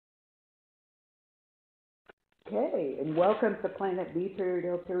Okay, and welcome to Planet B period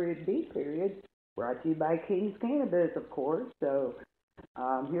L period B period, brought to you by King's Cannabis, of course. So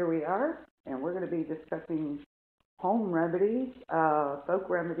here we are, and we're going to be discussing home remedies, folk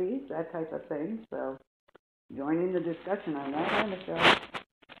remedies, that type of thing. So join in the discussion on that, huh, Michelle?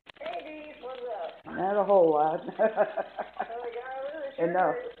 Hey, Dee, what's up? Not a whole lot. Oh my God, I wasn't sure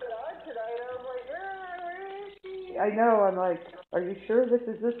Enough. you put on tonight. I was like, where is she? I know. I'm like, are you sure this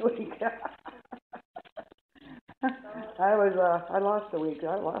is this week? I lost a week.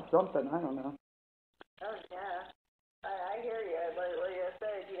 I lost something. I don't know. Oh yeah, I hear you. Like I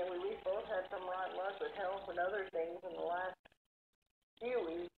said, we both had some rotten luck with health and other things in the last few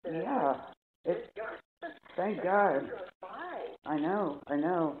weeks. And Yeah. Thank God. I know. I'm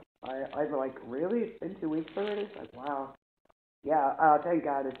like, really? It's been 2 weeks already? It's like, wow. Yeah, thank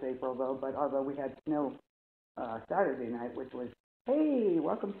God it's April though, but although we had snow Saturday night, which was, hey,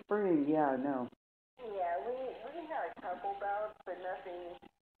 welcome spring. Yeah, no. Yeah, we had a couple bouts, but nothing,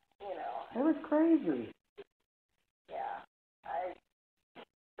 It was crazy. Yeah, I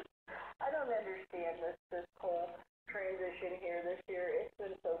don't understand this whole transition here this year. It's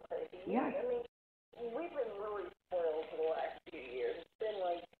been so crazy. Yeah. I mean, we've been really spoiled for the last few years. It's been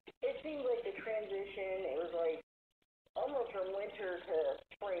like, it seems like the transition, it was like almost from winter to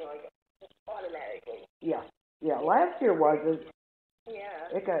spring, like automatically. Yeah. Last year wasn't. Yeah.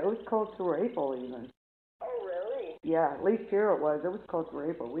 It was cold through April even. Oh, really? Yeah, at least here it was. It was cold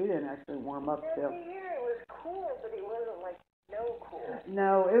through April. We didn't actually warm up till. Here it was cool, but it wasn't like snow cool.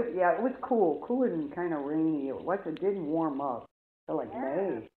 No, it was cool and kind of rainy. It didn't warm up till like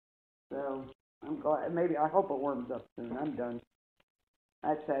May. So I'm glad. Maybe I hope it warms up soon. I'm done.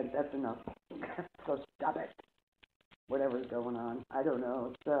 That's it. That's enough. So stop it. Whatever's going on, I don't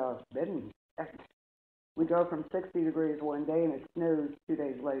know. It's been. We go from 60 degrees one day and it snows 2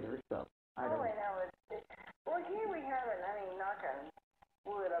 days later. So I don't. Oh, I know. Well, here we haven't. I mean, knock on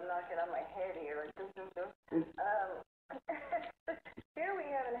wood. I'm knocking on my head here. Like this. Here we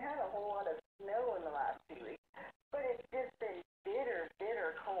haven't had a whole lot of snow in the last few weeks, but it's just been bitter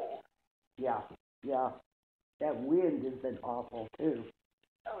cold. Yeah. That wind has been awful too.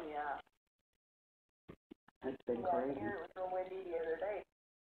 Oh yeah. It's been crazy. Here it was real windy the other day.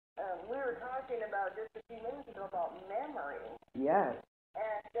 We were talking about just a few minutes ago about memory. Yes.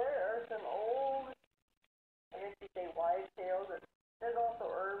 And there are some old, I guess you say, wise tales. There's also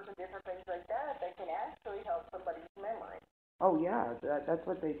herbs and different things like that can actually help somebody's memory. Oh yeah, that's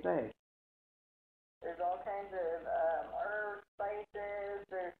what they say. There's all kinds of herbs, spices.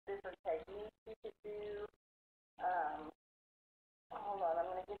 There's different techniques you could do. Hold on, I'm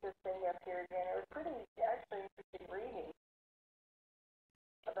going to get this thing up here again. It was pretty actually interesting reading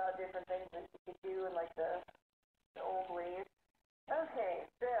about different things that you could do in like the old ways. Okay,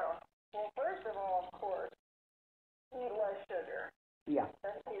 so, well, first of all, of course, eat less sugar. Yeah.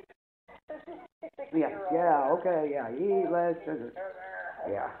 That's huge. Eat less sugar.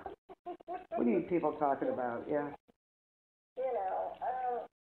 Yeah. What are you people talking about? Yeah.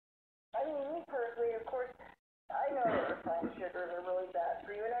 I mean, me personally, of course, I know that refined sugars are really bad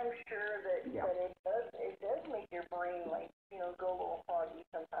for you, and I'm sure that it does make your brain, like, go a little foggy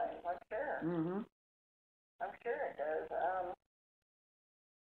sometimes. I'm sure. Mm-hmm. I'm sure it does.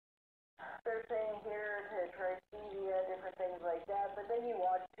 They're saying here to try stevia, different things like that, but then you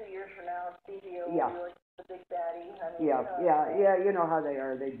watch 2 years from now, stevia will be like the big baddie. I mean, you know how they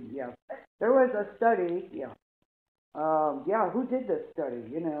are. There was a study, who did this study,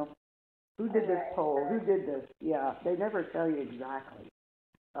 Who did this poll? Who did this? Yeah, they never tell you exactly.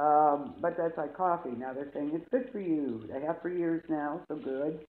 But that's like coffee. Now they're saying it's good for you. They have for years now, so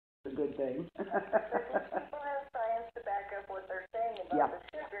good. It's a good thing. But people have science to back up what they're saying about the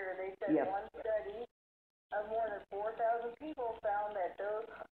sugar. They said one study of more than 4,000 people found that those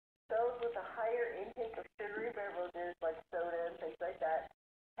with a higher intake of sugary beverages like soda and things like that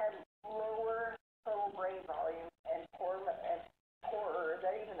had lower total brain volume and poorer. Is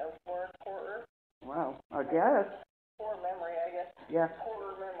that even a word, poorer? Wow, I guess. Poor memory, I guess. Yeah.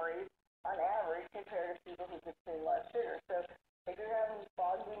 Poorer memories on average compared to people who consume less sugar. So if you're having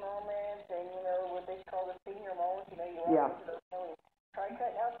foggy moments and, what they call the senior moments, you walk into those moments, try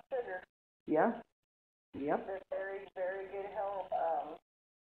cutting out the sugar. Yeah. Yep. They're very, very good help.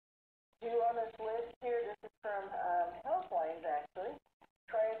 Two on this list here, this is from Healthlines, actually.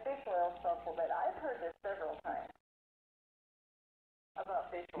 Try a fish oil supplement. I've heard this several times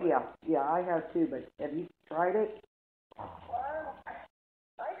about fish oil. Yeah, I have too, but have you tried it? I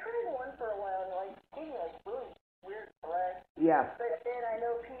tried one for a while, and gave me really weird breath. Yeah. But then I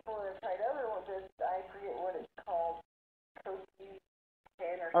know people that have tried other ones. I forget what it's called,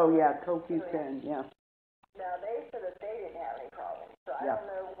 CoQ10 or something. Oh yeah, CoQ10. Yeah. Now, they said that they didn't have any problems, so I don't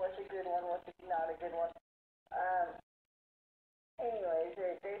know what's a good one, what's not a good one. Anyways,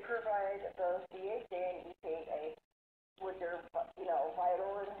 they provide both DHA and EPA with their,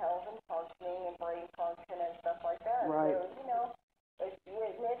 vital and health and functioning and brain function and stuff like that. Right. So,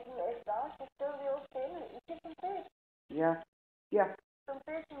 if not, just go to the old standard. Eat some fish. Yeah. Yeah. Some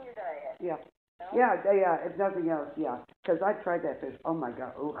fish in your diet. Yeah. No? Yeah, if nothing else, yeah. Because I tried that fish. Oh, my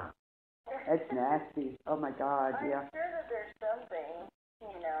God. Ugh. It's nasty. Oh, my God, yeah. I'm sure that there's something,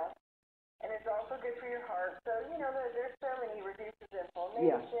 and it's also good for your heart. So, there's so many, reduces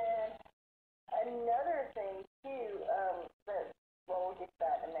inflammation. Yeah. Another thing, too, we'll get to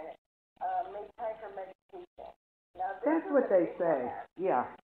that in a minute, make time for meditation. Now, that's what they say, yeah.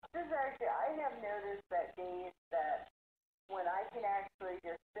 This is actually, I have noticed that days that when I can actually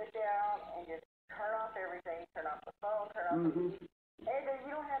just sit down and just turn off everything, turn off the phone, turn off the TV, and then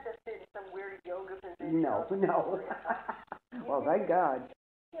you don't have to sit in some weird yoga position. No. Well, thank God.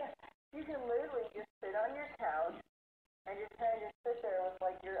 Yeah, you can literally just sit on your couch and just kind of just sit there with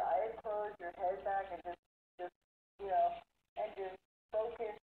like your eyes closed, your head back, and just and just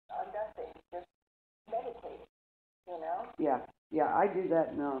focus on nothing, just meditate, Yeah, I do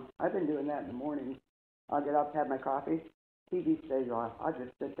that now. I've been doing that in the morning. I'll get up, have my coffee, TV stays off. I'll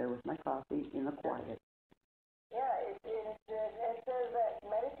just sit there with my coffee in the quiet. Yeah, it says that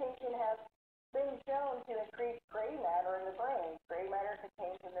meditation has been shown to increase gray matter in the brain. Gray matter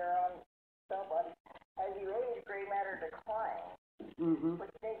contains the neuron cell body. As you age, gray matter declines,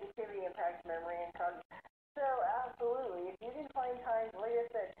 which negativity impacts memory and cognition. So, absolutely, if you can find times, like I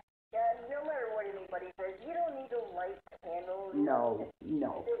said, no matter what anybody says, you don't need to light candles. No.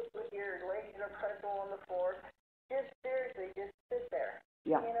 Sit with your legs in a pretzel on the floor. Just seriously, just sit there.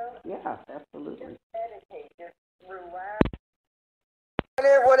 Yeah. Yeah, absolutely. Just meditate. Just relax.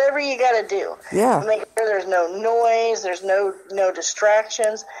 Whatever you got to do. Yeah. Make sure there's no noise, there's no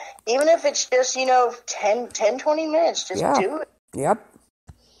distractions. Even if it's just, 10, 20 minutes, just do it. Yep.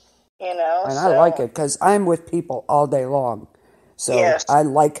 And I like it because I'm with people all day long. So I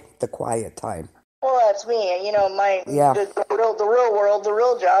like the quiet time. Well, that's me. The real world, the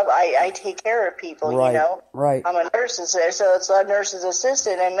real job, I take care of people, Right. I'm a nurse, so it's a nurse's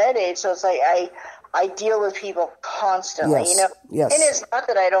assistant and med aid, so it's like I deal with people constantly, Yes. And it's not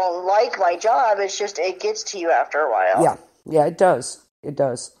that I don't like my job, it's just it gets to you after a while. Yeah, it does.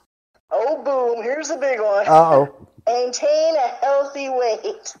 Oh, boom, here's the big one. Uh-oh. Maintain a healthy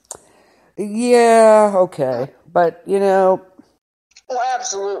weight. Yeah, okay. But, Well,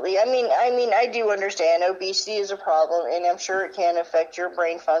 absolutely. I mean, I do understand obesity is a problem, and I'm sure it can affect your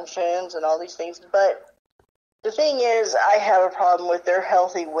brain functions and all these things. But the thing is, I have a problem with their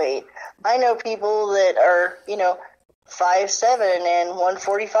healthy weight. I know people that are, 5'7" and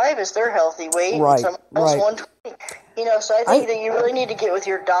 145 is their healthy weight. Right. And someone else 120. So I think that you really need to get with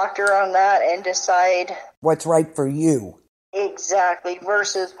your doctor on that and decide what's right for you. Exactly.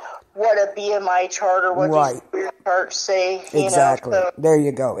 Versus what a BMI chart or what these weird charts say. Exactly. So, there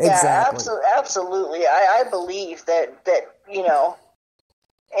you go. Exactly. Yeah, absolutely. I believe that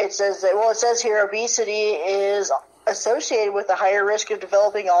it says here obesity is associated with a higher risk of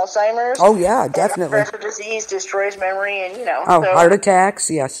developing Alzheimer's. Oh, yeah, definitely. Progressive disease destroys memory and, heart attacks,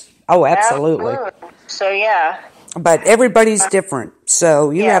 yes. Oh, absolutely. So, yeah. But everybody's different, so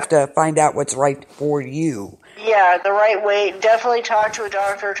you have to find out what's right for you. Yeah, the right way. Definitely talk to a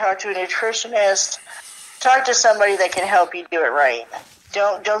doctor, talk to a nutritionist, talk to somebody that can help you do it right.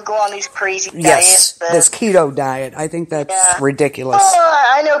 Don't go on these crazy diets. Yes, this keto diet. I think that's ridiculous. Well,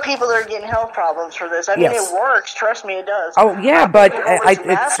 I know people that are getting health problems for this. I mean, it works. Trust me, it does. Oh, yeah, but it's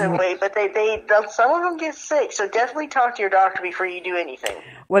massive weight, but some of them get sick. So definitely talk to your doctor before you do anything.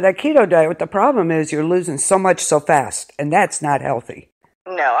 Well, that keto diet, the problem is you're losing so much so fast, and that's not healthy.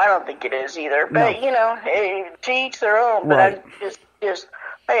 No, I don't think it is either. But, to each their own. But I just,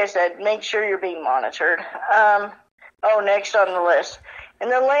 like I said, make sure you're being monitored. Next on the list. In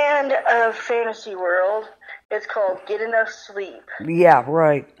the land of fantasy world, it's called Get Enough Sleep. Yeah,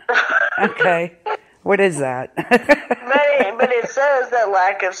 right. Okay. What is that? but it says that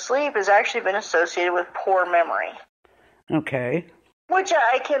lack of sleep has actually been associated with poor memory. Okay. Which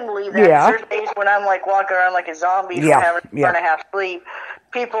I can believe that. Yeah. There's days when I'm like walking around like a zombie from having an hour and a half sleep.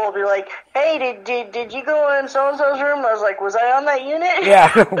 People will be like, "Hey, did you go in so and so's room?" I was like, "Was I on that unit?"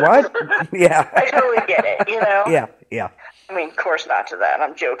 Yeah. What? Yeah. I totally get it. Yeah. I mean, of course not to that.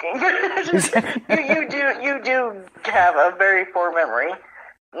 I'm joking. you do have a very poor memory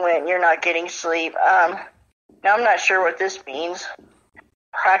when you're not getting sleep. Now I'm not sure what this means.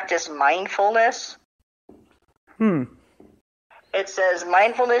 Practice mindfulness. It says,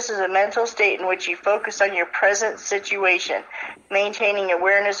 mindfulness is a mental state in which you focus on your present situation, maintaining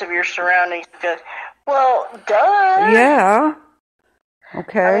awareness of your surroundings. Well, duh. Yeah.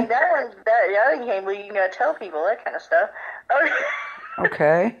 Okay. I mean, I can't believe you gotta tell people that kind of stuff.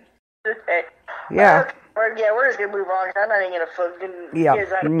 Okay. Okay. Yeah. We're just gonna move on, 'cause I'm not even gonna focus. Yeah.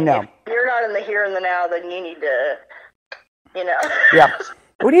 No. If you're not in the here and the now, then you need to, Yeah.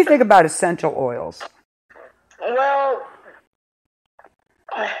 What do you think about essential oils? Well,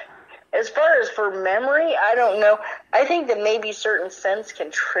 as far as for memory, I don't know. I think that maybe certain scents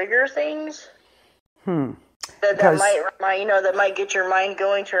can trigger things. That might get your mind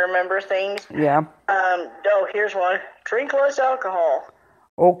going to remember things. Yeah. Here's one. Drink less alcohol.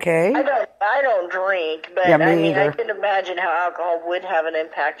 Okay. I don't drink, but yeah, I can imagine how alcohol would have an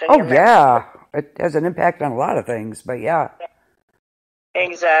impact on your memory. Yeah. It has an impact on a lot of things, but yeah.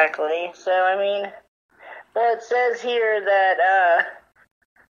 Exactly. So, it says here that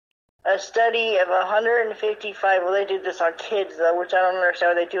a study of 155, well, they did this on kids, though, which I don't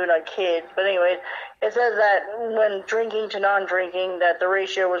understand why they do it on kids. But anyway, it says that when drinking to non-drinking, that the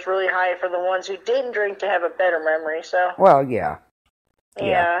ratio was really high for the ones who didn't drink to have a better memory. So. Well, yeah.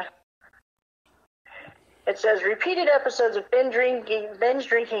 Yeah. It says repeated episodes of binge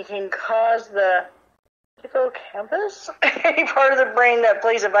drinking can cause the hippocampus, a part of the brain that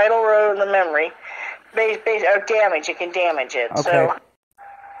plays a vital role in the memory. Damage. It can damage it. Okay. So.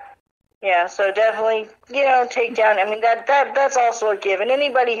 Yeah, so definitely, take down. That's also a given.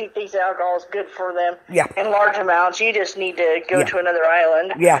 Anybody who thinks alcohol is good for them in large amounts, you just need to go to another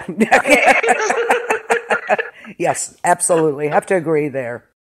island. Yeah. Yes, absolutely. Have to agree there.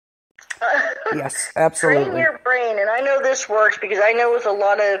 Yes, absolutely. Train your brain, and I know this works because I know with a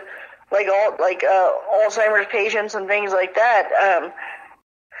lot of Alzheimer's patients and things like that.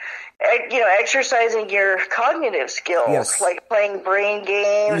 Exercising your cognitive skills, like playing brain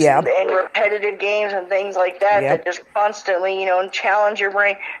games and repetitive games and things like that, that just constantly, challenge your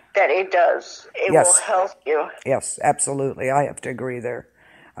brain, that it does. It will help you. Yes, absolutely. I have to agree there.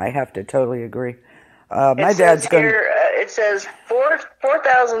 I have to totally agree. My dad's going to... It says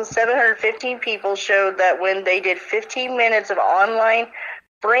 4,715 people showed that when they did 15 minutes of online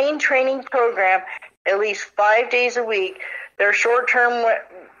brain training program at least 5 days a week, their short-term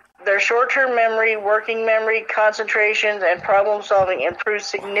memory, working memory, concentrations, and problem solving improved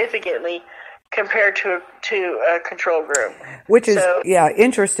significantly compared to a control group. Which is,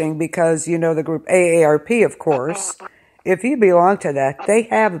 interesting because, the group AARP, of course, if you belong to that, they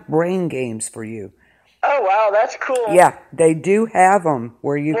have brain games for you. Oh, wow, that's cool. Yeah, they do have them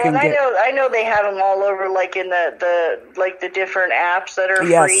where you can get... I know they have them all over, like in the different apps that are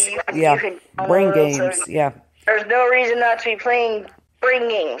free. You can brain games, There's no reason not to be playing brain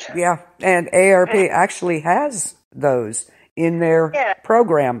games. Yeah, and AARP actually has those in their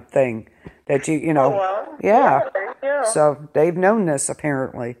program thing that So they've known this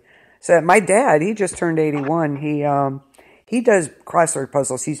apparently. So my dad, he just turned 81. He does crossword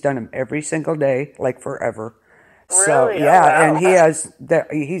puzzles. He's done them every single day, like forever. Really? So and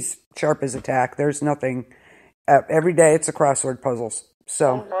he's sharp as a tack. There's nothing. Every day it's a crossword puzzles.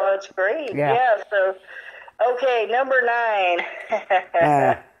 So. Well, that's great. Yeah. So. Okay, number 9.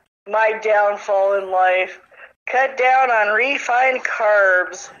 My downfall in life. Cut down on refined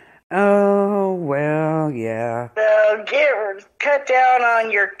carbs. Oh, well, yeah. So cut down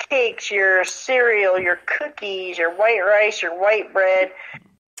on your cakes, your cereal, your cookies, your white rice, your white bread.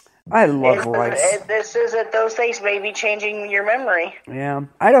 I love rice. This is that those things may be changing your memory. Yeah.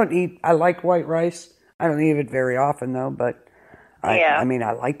 I like white rice. I don't eat it very often, though, but I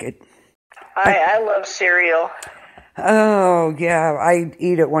like it. I love cereal. Oh, yeah. I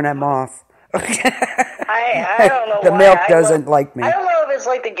eat it when I'm off. I don't know the why. milk doesn't like me. I don't know if it's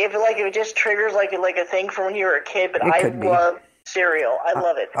like if it just triggers like a thing from when you were a kid, but I love cereal. I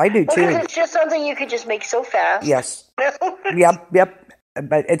love it. I do too. Because it's just something you could just make so fast. Yes. Yep.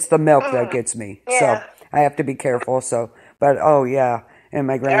 But it's the milk that gets me. Yeah. So I have to be careful. But and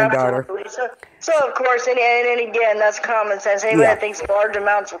my granddaughter. Absolutely. So of course, and again, that's common sense. Anybody that thinks large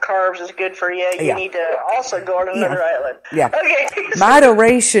amounts of carbs is good for you, you need to also go on another island. Yeah. Okay.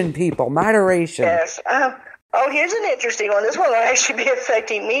 Moderation, people. Moderation. Yes. Here's an interesting one. This one will actually be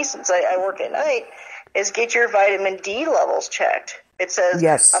affecting me since I work at night. Is get your vitamin D levels checked. It says.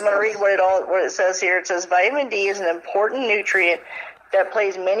 Yes. I'm going to read what it says here. It says vitamin D is an important nutrient that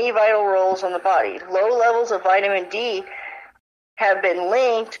plays many vital roles in the body. Low levels of vitamin D have been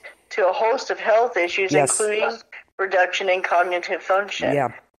linked to a host of health issues, including reduction in cognitive function.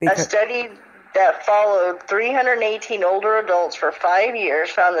 Yeah, a study that followed 318 older adults for 5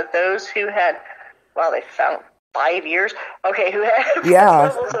 years found that those who had, 5 years. Okay, who had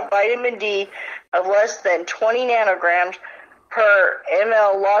levels of vitamin D of less than 20 nanograms per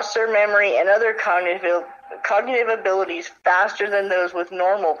ml lost their memory and other cognitive abilities faster than those with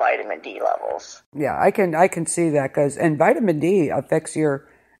normal vitamin D levels. Yeah, I can see that and vitamin D affects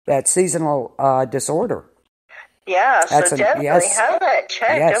that seasonal disorder. Yeah, so definitely have that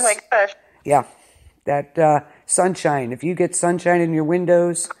checked. Yes. Oh my gosh. Yeah, that sunshine. If you get sunshine in your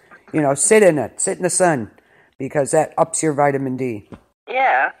windows, sit in the sun, because that ups your vitamin D.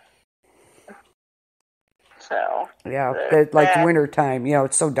 Yeah. So. Yeah, like winter time.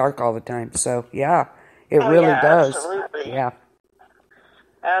 It's so dark all the time. So yeah, it really does. Absolutely. Yeah.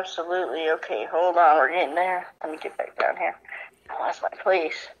 Absolutely. Okay, hold on. We're getting there. Let me get back down here. I lost my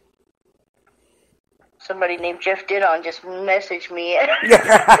place. Somebody named Jeff Didon just messaged me. I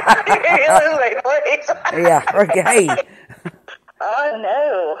lost my place. Yeah. Okay. Oh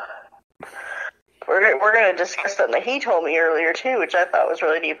no. We're going to discuss something that he told me earlier too, which I thought was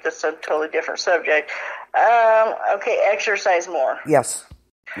really deep. That's a totally different subject. Okay, exercise more. Yes.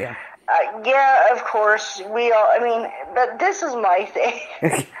 Yeah. Yeah, of course. But this is my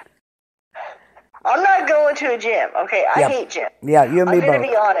thing. I'm not going to a gym, okay? I hate gym. Yeah, you and me both. I'm going to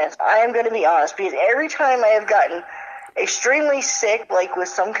be honest. I am going to be honest, because every time I have gotten extremely sick, like with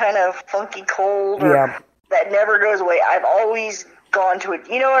some kind of funky cold or that never goes away, I've always gone to it.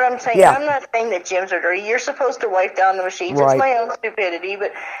 You know what I'm saying? Yeah. I'm not saying that gyms are dirty. You're supposed to wipe down the machines. Right. It's my own stupidity,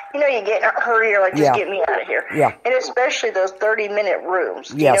 but you get in a hurry. You're like, just get me out of here. Yeah. And especially those 30-minute rooms.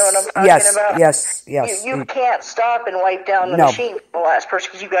 Do you know what I'm talking about? Yes. You can't stop and wipe down the machine for the last person,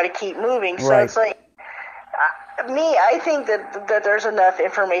 because you got to keep moving. So it's like, I think that there's enough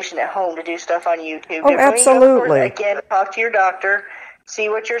information at home to do stuff on YouTube. Oh, absolutely. Again, talk to your doctor, see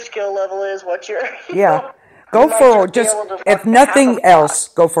what your skill level is, what your Go for if nothing else,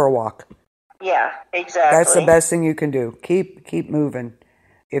 go for a walk. Yeah, exactly. That's the best thing you can do. Keep moving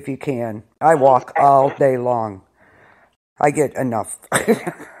if you can. I walk all day long. I get enough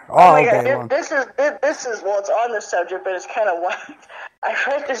all day long. This is it's on the subject, but it's kind of wild. I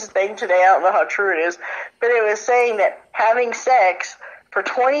read this thing today. I don't know how true it is, but it was saying that having sex for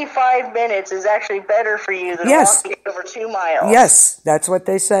 25 minutes is actually better for you than walking over 2 miles. Yes, that's what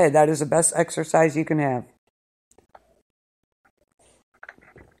they say. That is the best exercise you can have.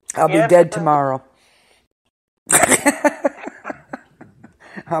 I'll be dead tomorrow.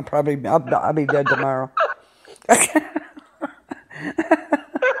 I'll be dead tomorrow. I'm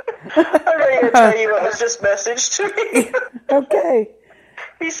ready to tell you what was just messaged to me. Okay.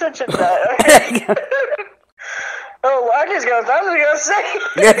 He's such a nut. Okay. I'm just gonna say.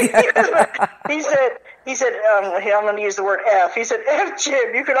 He said, I'm going to use the word F. He said, F,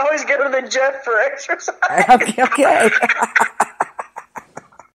 Jim, you can always go to the jet for exercise. Okay.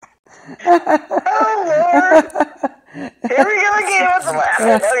 Oh, Lord. Here we go again with the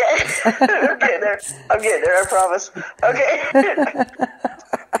laughing. Okay. I'm getting there, I promise. Okay.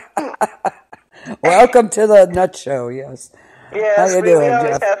 Welcome to the Nut Show, yes. Yes, how you doing, we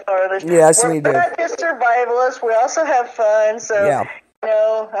always Jeff? have fun. Yes, we do. We're not just survivalists. We also have fun. So,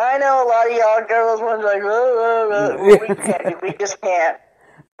 I know a lot of y'all girls ones like, we can't. We just can't.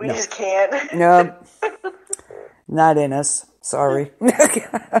 We just can't. No, not in us. Sorry.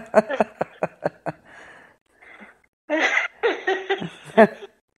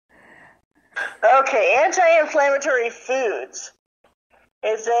 Okay, anti-inflammatory foods.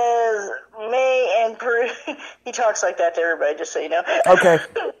 It says may improve. He talks like that to everybody, just so you know. Okay.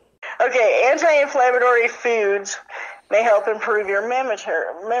 Okay, anti-inflammatory foods may help improve your memories.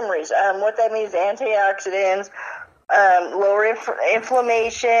 What that means, antioxidants, lower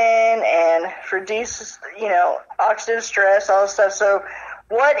inflammation, and reduce, oxidative stress, all this stuff. So,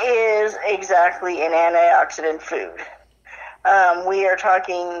 what is exactly an antioxidant food? We are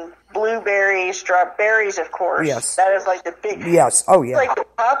talking blueberries, strawberries, of course. Yes. That is like the big... Yes, oh yeah. Like the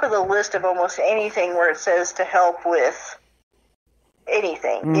top of the list of almost anything where it says to help with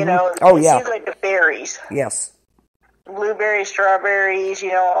anything, Mm-hmm. Oh, it yeah. seems like the berries. Yes. Blueberries, strawberries,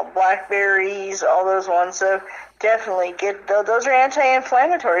 blackberries, all those ones. So definitely get those are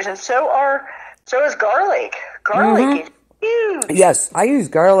anti-inflammatories, and so is garlic. Garlic is huge. Yes, I use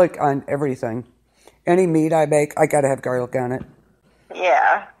garlic on everything. Any meat I make, I gotta have garlic on it.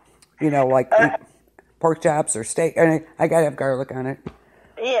 Yeah. Like pork chops or steak, I gotta have garlic on it.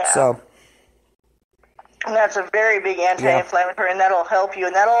 Yeah. So. And that's a very big anti-inflammatory, and that'll help you,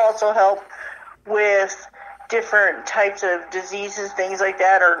 and that'll also help with different types of diseases, things like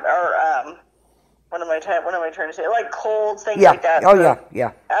that, or what am I trying to say? Like colds, things like that. Oh, so,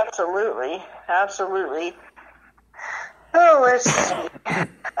 yeah. Absolutely. Oh, let's see.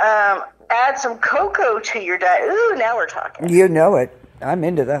 Add some cocoa to your diet. Ooh, now we're talking. You know it. I'm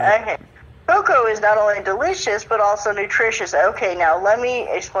into that. Okay. Cocoa is not only delicious, but also nutritious. Okay, now let me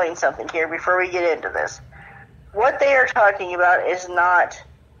explain something here before we get into this. What they are talking about is not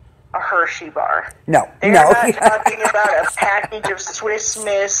a Hershey bar. No. They're not talking about a package of Swiss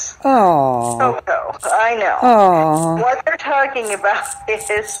Miss cocoa. I know. Aww. What they're talking about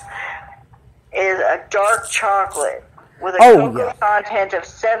is a dark chocolate with a cocoa content of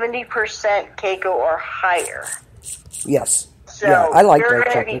 70% cacao or higher. Yes. So yeah, I like dark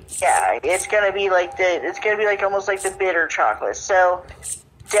chocolate. It's gonna be like almost like the bitter chocolate. So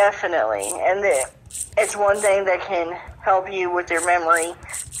definitely, and it's one thing that can help you with your memory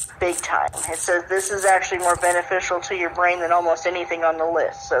big time. It says this is actually more beneficial to your brain than almost anything on the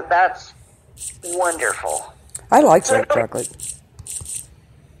list. So that's wonderful. I like dark chocolate.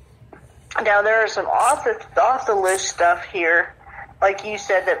 Now there are some off the list stuff here. Like you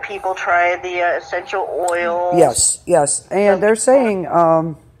said, that people try the essential oils. Yes. And they're saying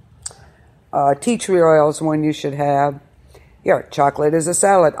tea tree oil is one you should have. Yeah, chocolate is a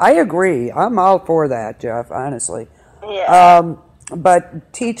salad. I agree. I'm all for that, Jeff, honestly. Yeah.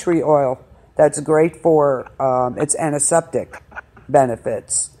 But tea tree oil, that's great for its antiseptic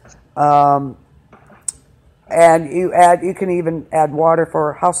benefits. And you can even add water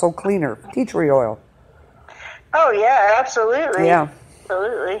for household cleaner, tea tree oil. Oh, yeah, absolutely. Yeah.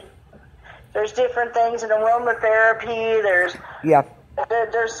 Absolutely. There's different things in aromatherapy. There's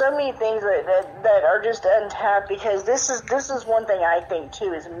so many things that are just untapped, because this is one thing I think,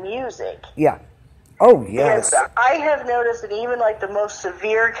 too, is music. Yeah. Oh, yes. Because I have noticed that even like the most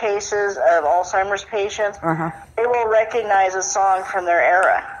severe cases of Alzheimer's patients, they will recognize a song from their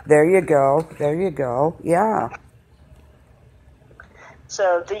era. There you go. Yeah.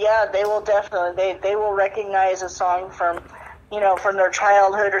 So, they will definitely, they will recognize a song from their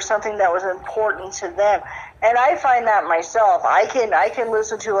childhood or something that was important to them. And I find that myself. I can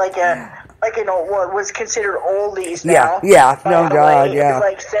listen to what was considered oldies now. Yeah. No, God, yeah.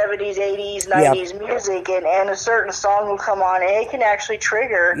 Like 70s, 80s, 90s music, and a certain song will come on, and it can actually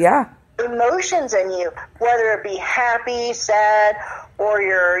trigger emotions in you, whether it be happy, sad, or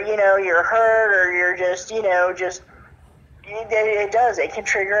you're hurt, or you're just it does. It can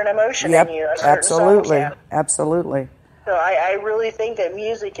trigger an emotion in you. Absolutely. So I really think that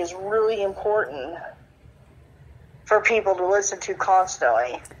music is really important for people to listen to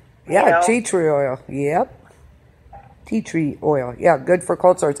constantly. Yeah, tea tree oil. Yep. Tea tree oil. Yeah, good for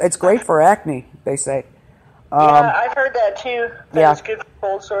cold sores. It's great for acne, they say. I've heard that too. It's good for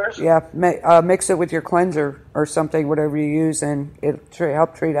cold sores. Yeah, mix it with your cleanser or something, whatever you use, and it'll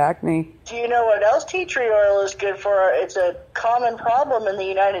help treat acne. Do you know what else tea tree oil is good for? It's a common problem in the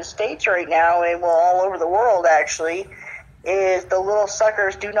United States right now, and all over the world actually, is the little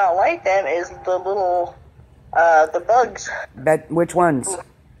suckers do not like them, is the little, the bugs. Which ones?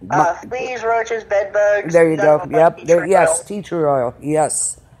 Fleas, roaches, bed bugs. There you go. Yep. Yes, tea tree oil.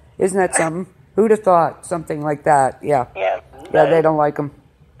 Yes. Isn't that something? Who'd have thought something like that? Yeah. Yeah, they don't like them.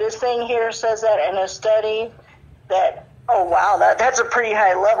 This thing here says that in a study that, oh wow, that's a pretty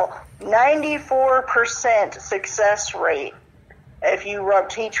high level. 94% success rate if you rub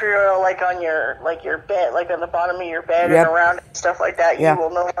tea tree oil like on your bed, like on the bottom of your bed and around it and stuff like that, you will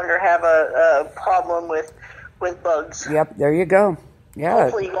no longer have a problem with bugs. Yep, there you go. Yeah.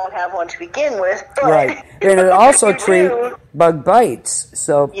 Hopefully you won't have one to begin with. But right. And it also treats bug bites,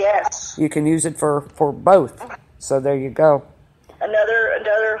 so yes, you can use it for both. So there you go.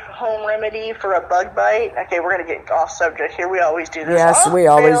 Another home remedy for a bug bite. Okay, we're going to get off subject here. We always do this. Yes, we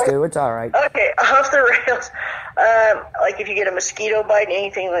always do. It's all right. Okay, off the rails. Like if you get a mosquito bite,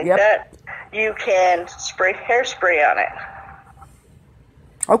 anything like that, you can spray hairspray on it.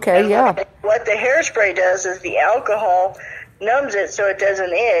 Okay, and what the hairspray does is the alcohol numbs it so it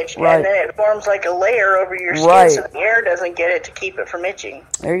doesn't itch, and then it forms like a layer over your skin so the air doesn't get it to keep it from itching.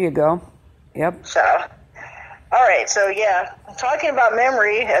 There you go. Yep. So, all right, so talking about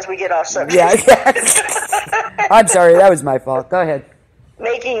memory as we get off subject. Yeah. I'm sorry, that was my fault. Go ahead.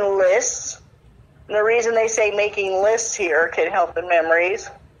 Making lists. And the reason they say making lists here can help the memories.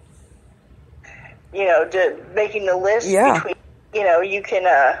 Making the list between, you can,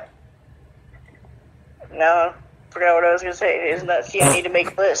 no, forgot what I was going to say. Isn't that, I need to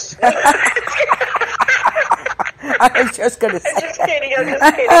make lists. I was just going to say. I'm just kidding.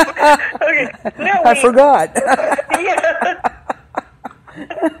 Okay. No, I forgot.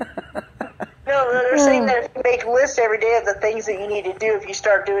 No, they're saying that if you make lists every day of the things that you need to do, if you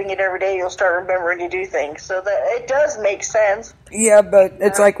start doing it every day, you'll start remembering to do things. So that it does make sense. Yeah, but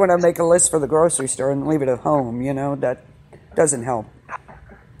it's like when I make a list for the grocery store and leave it at home, that Doesn't help.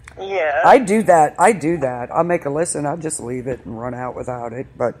 Yeah. I do that. I'll make a list and I'll just leave it and run out without it.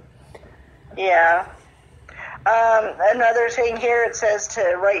 But yeah. Another thing here, it says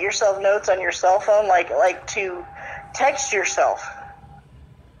to write yourself notes on your cell phone, like to text yourself.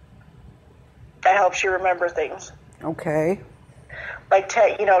 That helps you remember things. okay. Like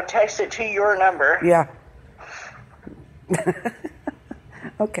text it to your number. Yeah.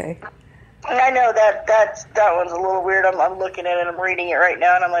 Okay. And I know that one's a little weird. I'm looking at it. I'm reading it right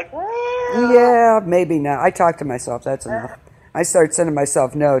now, and I'm like, well. Yeah, maybe not. I talk to myself. That's enough. I start sending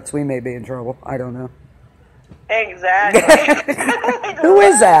myself notes. We may be in trouble. I don't know. Exactly. Who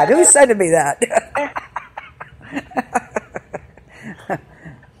is that? Who's sending me that?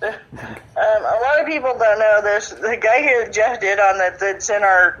 A lot of people don't know this. The guy here that Jeff did on that's in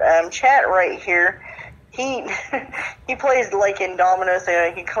our chat right here, he plays like in Domino's.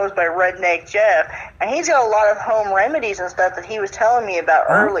 He goes by Redneck Jeff, and he's got a lot of home remedies and stuff that he was telling me about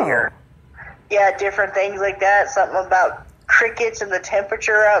earlier. Yeah, different things like that. Something about crickets and the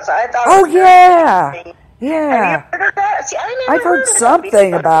temperature outside. I thought. Oh yeah. Yeah. Have you heard of that? See, I've heard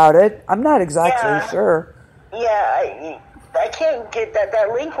something about it. I'm not exactly sure. Yeah, I can't get that. That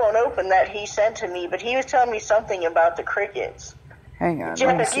link won't open that he sent to me, but he was telling me something about the crickets. Hang on.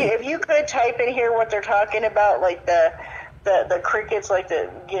 Jeff, if you could type in here what they're talking about, like the crickets, like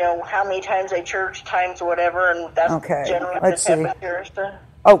how many times they chirp times whatever, and that's generally the temperature and stuff.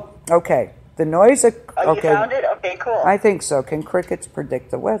 Oh, okay. The noise. You found it? Okay, cool. I think so. Can crickets predict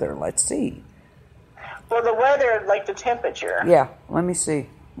the weather? Let's see. Well, the weather, like the temperature. Yeah, let me see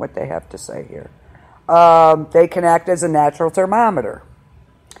what they have to say here. They can act as a natural thermometer.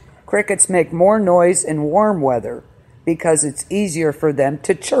 Crickets make more noise in warm weather because it's easier for them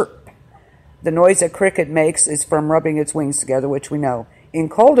to chirp. The noise a cricket makes is from rubbing its wings together, which we know. In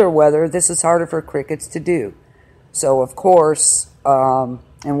colder weather, this is harder for crickets to do. So, of course, in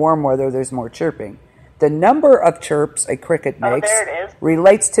warm weather, there's more chirping. The number of chirps a cricket makes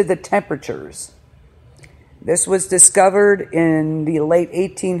relates to the temperatures. This was discovered in the late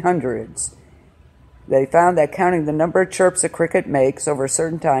 1800s. They found that counting the number of chirps a cricket makes over a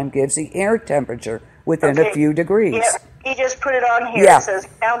certain time gives the air temperature within a few degrees. Yeah, he just put it on here. It says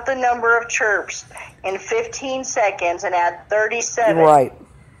count the number of chirps in 15 seconds and add 37. Right.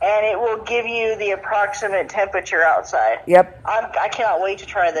 And it will give you the approximate temperature outside. Yep. I cannot wait to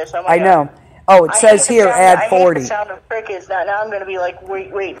try this. Oh my I know. Oh, it says here add 40. I hate the sound of crickets. Now I'm going to be like,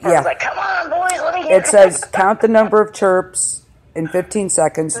 wait. I was like, come on, boys, let me hear it. It says count the number of chirps in 15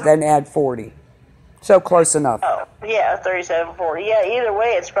 seconds, then add 40. So close enough. Oh, yeah, 37, 40. Yeah, either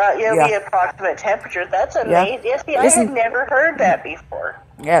way, it'll be approximate temperature. That's amazing. Yeah. I had never heard that before.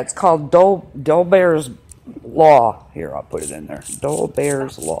 Yeah, it's called Dolbear's Law. Here, I'll put it in there.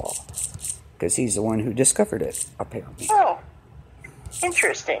 Dolbear's Law. Because he's the one who discovered it, apparently. Oh,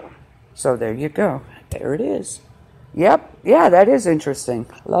 interesting. So there you go. There it is. Yep. Yeah, that is interesting.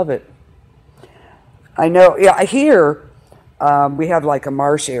 Love it. I know. Yeah, here we have like a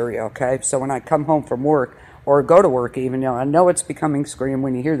marsh area, okay? So when I come home from work or go to work even, I know it's becoming scream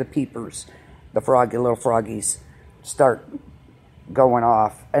when you hear the peepers, the little froggies start going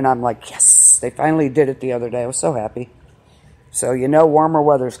off. And I'm like, yes, they finally did it the other day. I was so happy. So warmer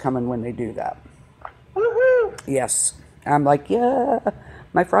weather's coming when they do that. Woohoo! Yes. I'm like, yeah,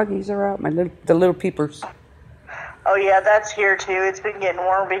 my froggies are out, the little peepers. Oh, yeah, that's here, too. It's been getting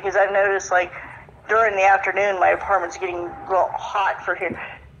warm because I've noticed, like, during the afternoon, my apartment's getting a little hot for here.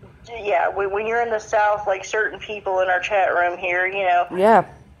 Yeah, when you're in the south, like certain people in our chat room here, Yeah.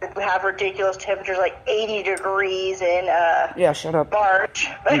 have ridiculous temperatures, like 80 degrees in yeah, shut up. March.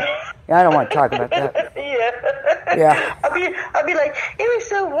 Yeah, I don't want to talk about that. Yeah. I'll be like, it was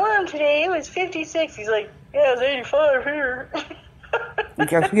so warm today. It was 56. He's like, yeah, it's 85 here.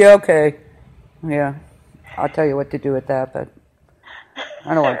 Yeah, okay. Yeah. I'll tell you what to do with that, but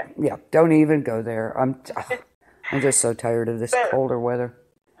I don't want. Yeah, don't even go there. I'm just so tired of this colder weather.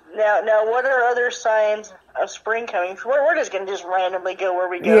 Now, what are other signs of spring coming? We're just going to just randomly go where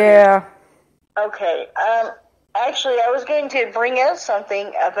we go. Yeah. Okay. Actually, I was going to bring out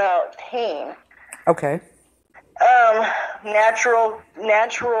something about pain. Okay. Natural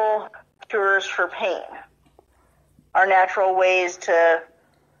cures for pain are natural ways to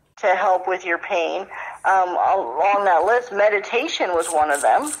help with your pain. On that list, meditation was one of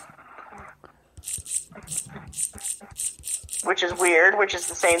them, which is weird, which is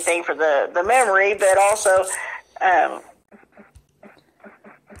the same thing for the memory, but also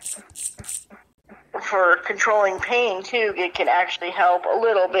for controlling pain, too. It can actually help a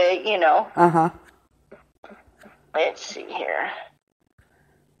little bit, Uh-huh. Let's see here.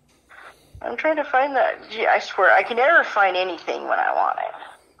 I'm trying to find that. Gee, I swear, I can never find anything when I want it.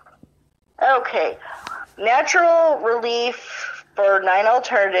 Okay. Natural relief for 9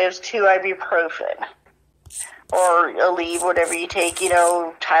 alternatives to ibuprofen. Or Aleve, whatever you take,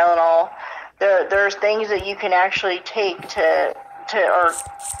 Tylenol. There's things that you can actually take to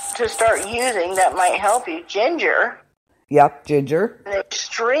start using that might help you. Ginger. Yep, ginger.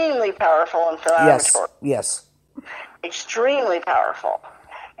 Extremely powerful inflammatory. Yes. Extremely powerful.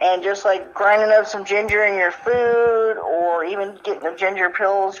 And just like grinding up some ginger in your food, or even getting the ginger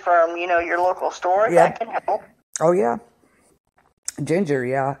pills from, your local store, that can help. Oh, yeah. Ginger,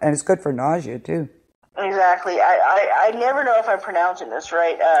 yeah. And it's good for nausea, too. Exactly. I never know if I'm pronouncing this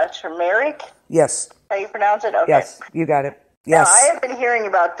right. Turmeric? Yes. How you pronounce it? Okay. Yes, you got it. Yes. Now, I have been hearing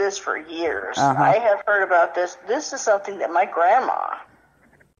about this for years. I have heard about this. This is something that my grandma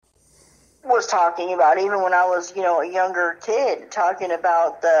was talking about, even when I was, a younger kid, talking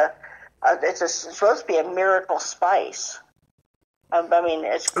about it's supposed to be a miracle spice. I mean,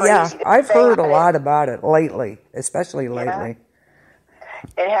 it's crazy. Yeah, I've heard a lot about it lately, especially lately.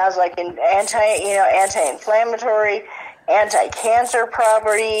 It has like an anti-inflammatory, anti-cancer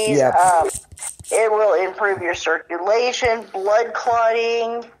properties. Yep. It will improve your circulation, blood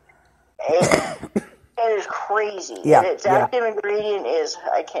clotting. It is crazy. Yeah. And its active ingredient is,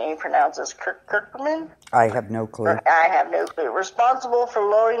 I can't even pronounce this, curcumin? I have no clue. I have no clue. Responsible for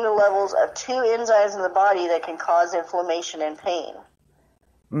lowering the levels of 2 enzymes in the body that can cause inflammation and pain.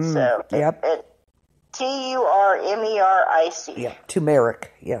 Turmeric. Yeah,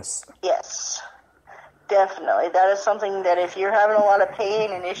 turmeric, yes. Yes, definitely. That is something that if you're having a lot of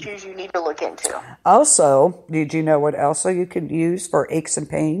pain and issues, you need to look into. Also, did you know what else you can use for aches and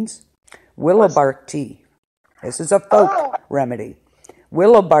pains? Willow bark tea. This is a folk remedy.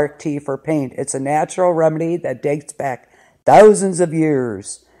 Willow bark tea for pain. It's a natural remedy that dates back thousands of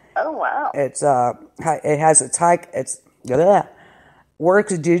years. Oh, wow.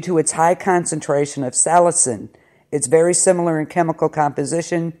 Works due to its high concentration of salicin. It's very similar in chemical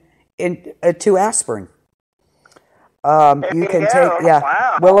composition to aspirin. You can take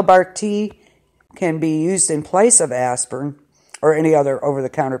willow bark tea can be used in place of aspirin or any other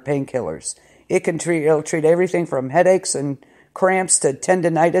over-the-counter painkillers. It'll treat everything from headaches and cramps to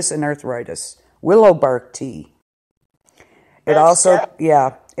tendinitis and arthritis. Willow bark tea. It also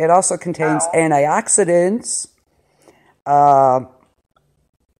contains antioxidants,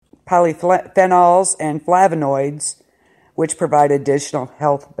 polyphenols, and flavonoids, which provide additional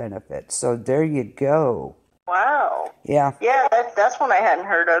health benefits. So there you go. Wow. Yeah. Yeah, that's one I hadn't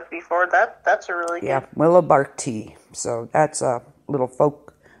heard of before. That's a really good. Yeah, willow bark tea. So that's a little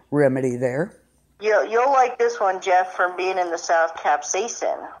folk remedy there. You'll like this one, Jeff, from being in the South,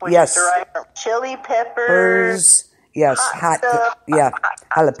 capsaicin, which is derived from chili peppers. Yes, jalapenos. Yeah,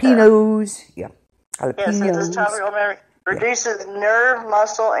 jalapenos. Yes, this is topical memory. Reduces nerve,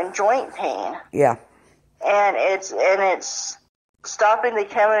 muscle, and joint pain. Yeah. And it's stopping the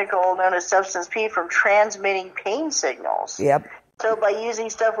chemical known as substance P from transmitting pain signals. Yep. So by using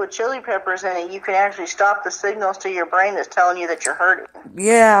stuff with chili peppers in it, you can actually stop the signals to your brain that's telling you that you're hurting.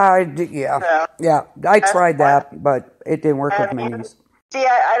 Yeah, I tried that, but it didn't work with me. See,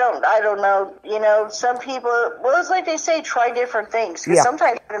 I don't know. Some people, it's like they say, try different things. Because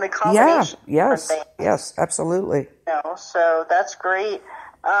sometimes even the combination of different things. Yes, absolutely. So that's great.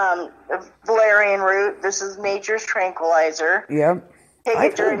 Valerian root, this is nature's tranquilizer. Yep. Take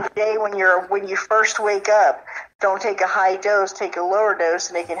it during the day when you first wake up. Don't take a high dose, take a lower dose,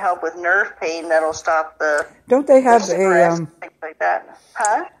 and it can help with nerve pain. That'll stop the. Don't they have things like that?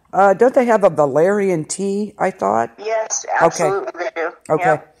 Huh? Don't they have a valerian tea? I thought. Yes, absolutely they do.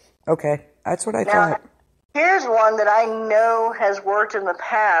 Okay, that's what I thought. Here's one that I know has worked in the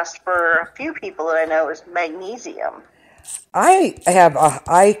past for a few people that I know is magnesium.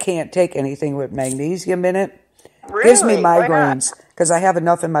 I can't take anything with magnesium in it. Really? Gives me migraines because I have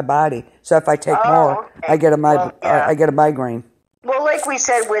enough in my body. So if I take more, I get a migraine. Well, like we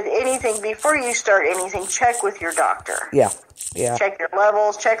said, with anything, before you start anything, check with your doctor. Yeah. Check your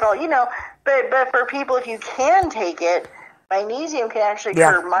levels, check all, but for people, if you can take it, magnesium can actually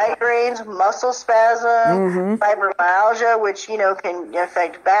cure migraines, muscle spasm, fibromyalgia, which, can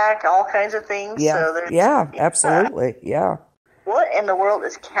affect back, all kinds of things. Yeah, So absolutely, yeah. What in the world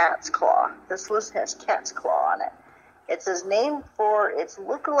is cat's claw? This list has cat's claw on it. It says named for its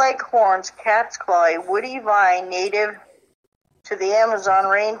look-alike horns, cat's claw, a woody vine native to the Amazon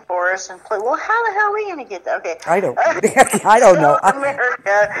rainforest and well, how the hell are we going to get that? Okay. I don't know. South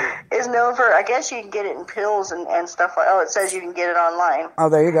America is known for, I guess you can get it in pills and stuff like, it says you can get it online. Oh,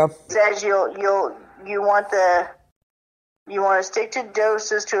 there you go. It says you want the You want to stick to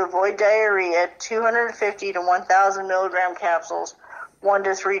doses to avoid diarrhea, 250 to 1,000 milligram capsules, 1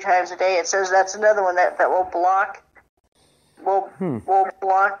 to 3 times a day. It says that's another one that will block a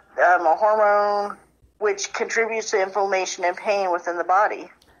hormone which contributes to inflammation and pain within the body.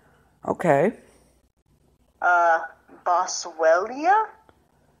 Okay. Boswellia?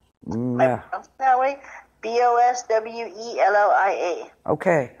 Yeah. I pronounce it that way. Boswellia.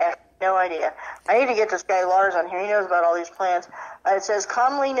 Okay. I have no idea. I need to get this guy Lars on here. He knows about all these plants. It says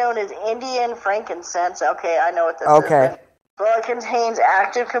commonly known as Indian frankincense. Okay, I know what this is. Okay. Well, it contains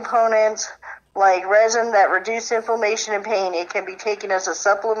active components like resin that reduce inflammation and pain. It can be taken as a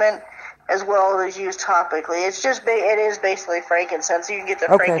supplement as well as used topically. It is basically frankincense. You can get the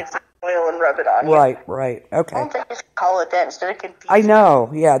frankincense oil and rub it on you. Right. Okay. Why don't they just call it that instead of confusing? I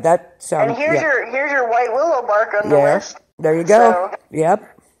know. Yeah, that sounds. And here's your white willow bark on the list. There you go. So,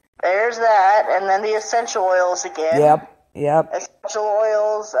 yep. There's that, and then the essential oils again. Yep. Essential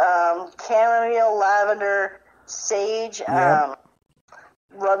oils, chamomile, lavender, sage,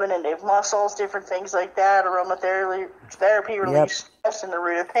 rubbing into muscles, different things like that. Aromatherapy relieves stress and the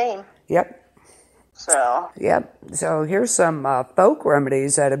root of pain. Yep. So here's some folk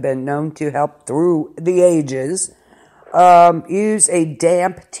remedies that have been known to help through the ages. Use a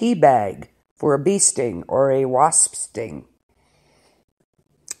damp tea bag for a bee sting or a wasp sting.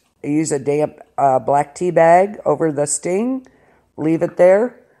 Use a damp black tea bag over the sting. Leave it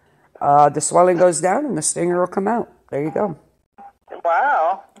there. The swelling goes down and the stinger will come out. There you go.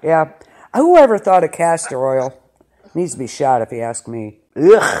 Wow. Yeah. Whoever thought of castor oil needs to be shot if you ask me.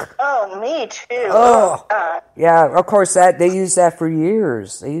 Ugh. Oh, me too. Oh. Yeah, of course, they use that for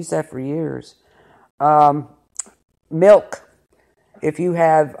years. Milk. If you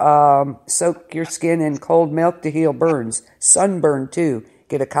have soak your skin in cold milk to heal burns. Sunburn, too.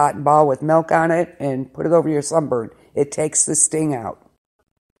 Get a cotton ball with milk on it and put it over your sunburn. It takes the sting out.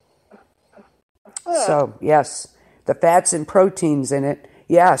 So, yes. The fats and proteins in it.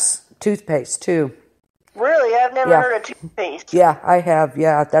 Yes. Toothpaste, too. Really? I've never heard of toothpaste. Yeah, I have.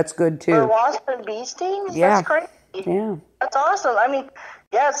 Yeah, that's good, too. For wasp and bee stings? Yeah. That's crazy. Yeah. That's awesome. I mean,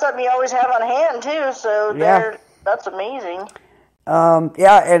 it's something you always have on hand, too, so that's amazing.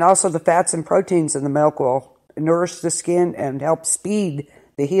 And also the fats and proteins in the milk will nourish the skin and help speed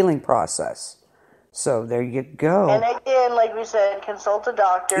the healing process. So there you go. And again, like we said, consult a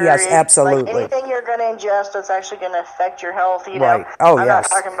doctor. Yes, absolutely. Like anything you're going to ingest that's actually going to affect your health, right. Oh, I'm yes.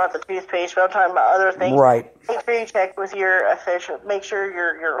 not talking about the toothpaste, but I'm talking about other things. Right. Make sure you check with your official. Make sure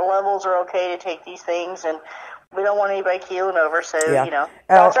your levels are okay to take these things, and we don't want anybody keeling over, so,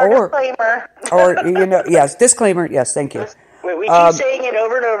 that's our disclaimer. Yes, disclaimer, yes, thank you. We keep saying it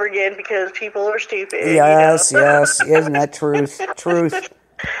over and over again because people are stupid. Yes, isn't that truth?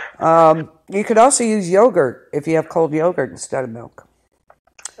 You could also use yogurt if you have cold yogurt instead of milk.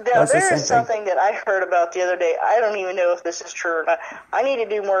 Now, there is something that I heard about the other day. I don't even know if this is true or not. I need to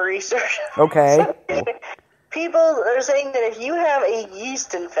do more research. Okay. People are saying that if you have a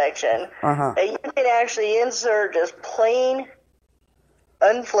yeast infection, that you can actually insert just plain,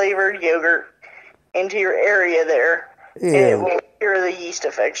 unflavored yogurt into your area there, and it will cure the yeast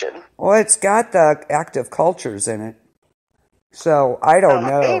infection. Well, it's got the active cultures in it. So, I don't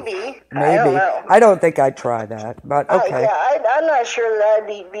know. Maybe. I don't know. I don't think I'd try that, but okay. I'm not sure that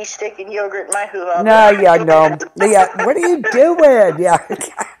I'd be sticking yogurt in my hoo-ha. No. Yeah, what are you doing? Yeah.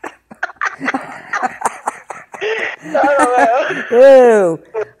 I don't know. Ew.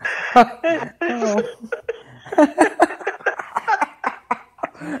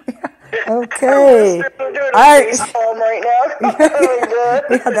 Okay. I'm doing a face palm right now.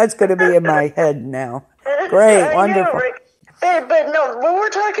 Yeah, that's going to be in my head now. Great, wonderful. Know, but no, when we're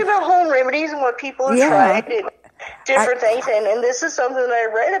talking about home remedies and what people have tried and different things, and this is something that I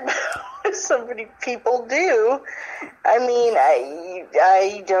read about so many people do. I mean,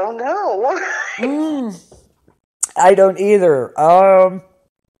 I don't know. I don't either.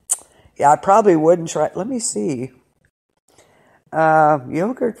 I probably wouldn't try. Let me see.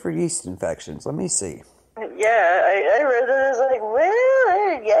 Yogurt for yeast infections. Let me see. Yeah, I read it. I was like, well,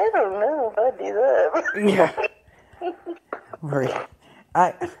 I don't know if I'd do that. Yeah.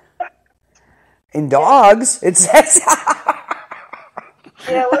 In dogs, it says.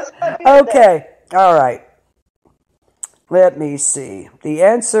 Yeah, let's not do Okay, all right. Let me see. The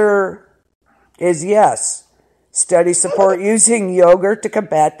answer is yes. Studies support using yogurt to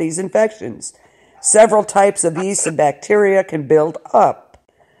combat these infections. Several types of yeast and bacteria can build up.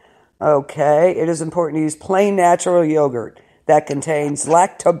 Okay, it is important to use plain natural yogurt that contains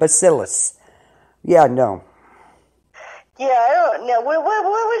lactobacillus. Yeah, no. Yeah, I don't know. What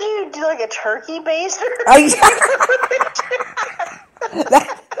would you do, like a turkey baster?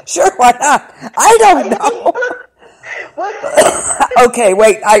 Sure, why not? I don't know. Okay,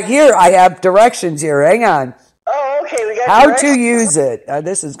 wait. I have directions here. Hang on. Oh, okay. We got How directions. to use it.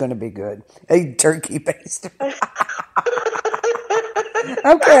 This is going to be good. A turkey baster.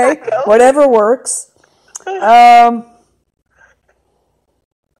 Okay, whatever works.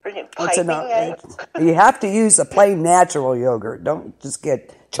 What's enough? You have to use a plain natural yogurt. Don't just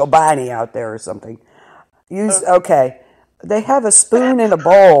get Chobani out there or something. Okay. They have a spoon and a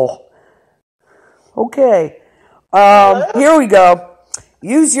bowl. Okay. Here we go.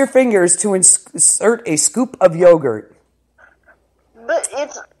 Use your fingers to insert a scoop of yogurt. But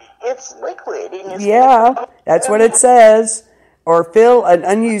it's liquid. Yeah, that's what it says. Or fill an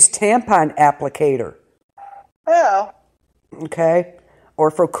unused tampon applicator. Oh. Okay. Or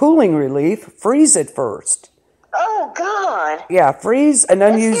for cooling relief, freeze it first. Oh, God. Yeah, freeze an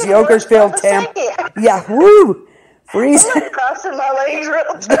unused yogurt-filled tampon. Yeah, woo! Freeze. I'm crossing my legs real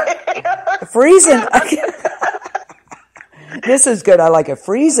quick. Freeze an... This is good. I like it.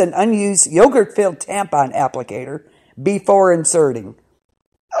 Freeze an unused yogurt-filled tampon applicator before inserting.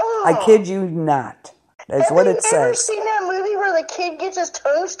 Oh. I kid you not. That's what it says. Have you ever seen that movie where the kid gets his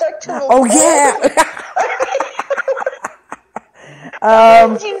tongue stuck to the Oh, yeah! How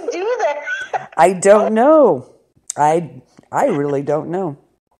did you do that? I don't know. I really don't know.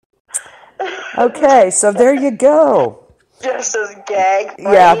 Okay, so there you go. Just as gag. Right?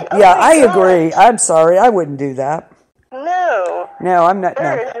 Yeah, Oh I gosh. agree. I'm sorry. I wouldn't do that. No. No, I'm not.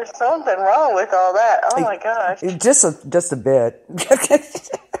 There is just something wrong with all that. Oh my gosh. Just a bit.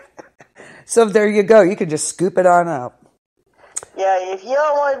 So there you go. You can just scoop it on up. Yeah, if you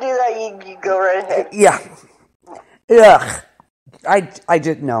don't want to do that, you go right ahead. Yeah. Ugh. I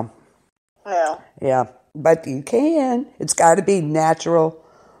didn't know. No. Yeah, but you can. It's got to be natural,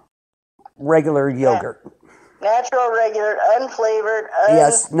 regular yogurt. Natural, regular, unflavored.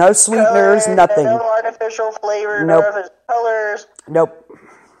 Yes, no sweeteners, nothing. No artificial flavor, Nope. no artificial colors. Nope.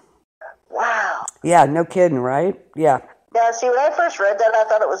 Wow. Yeah, no kidding, right? Yeah. Yeah, see, when I first read that, I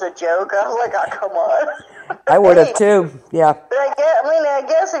thought it was a joke. I was like, oh, come on. I would have too. Yeah. But I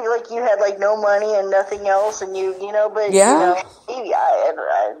guess if like you had like no money and nothing else, and you know, but Yeah. maybe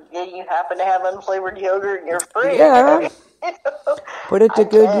you happen to have unflavored yogurt in your fridge. Yeah. know? Put it to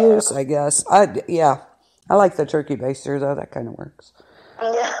good use, I guess. I like the turkey baster though. That kind of works.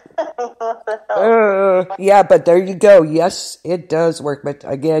 Yeah. Yeah, but there you go. Yes, it does work. But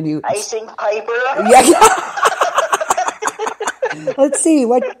again, Icing Piper. Yeah. Let's see,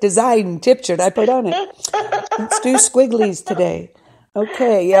 what design tip should I put on it? Let's do squigglies today.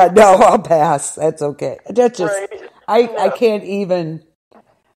 Okay, yeah, no, I'll pass. That's okay. That's just, Right. I can't even,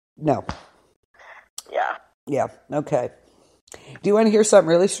 no. Yeah. Yeah, okay. Do you want to hear something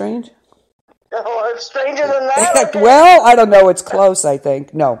really strange? Oh, it's stranger than that. Okay. Well, I don't know. It's close, I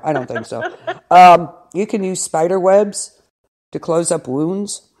think. No, I don't think so. You can use spider webs to close up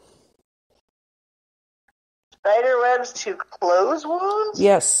wounds. Spider webs to close wounds?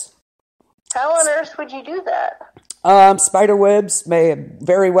 Yes. How on earth would you do that? Spider webs may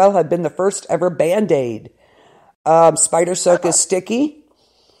very well have been the first ever Band-Aid. Spider silk is sticky.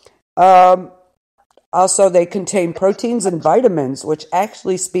 Also, they contain proteins and vitamins, which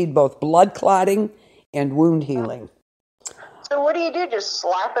actually speed both blood clotting and wound healing. So what do you do? Just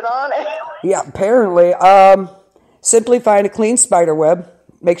slap it on? Yeah, apparently. Simply find a clean spider web.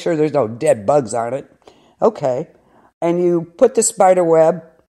 Make sure there's no dead bugs on it. Okay. And you put the spider web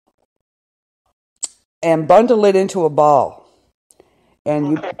and bundle it into a ball.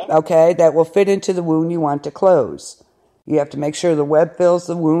 And that will fit into the wound you want to close. You have to make sure the web fills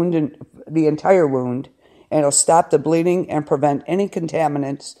the wound and the entire wound, and it'll stop the bleeding and prevent any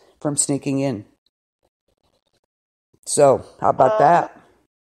contaminants from sneaking in. So, how about that?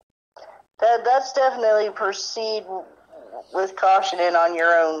 That's definitely proceed with caution and on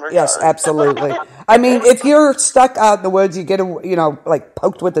your own regard. Yes, absolutely. I mean, if you're stuck out in the woods, you get like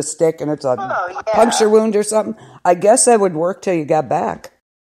poked with a stick and it's a puncture wound or something, I guess that would work till you got back.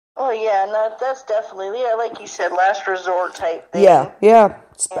 Oh, yeah, no, that's definitely, like you said, last resort type thing. Yeah,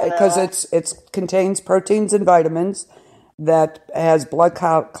 because it contains proteins and vitamins that has blood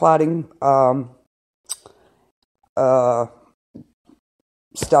clotting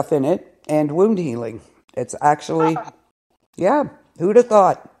stuff in it and wound healing. It's actually, who'd have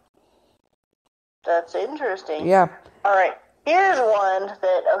thought? That's interesting. Yeah. All right, here's one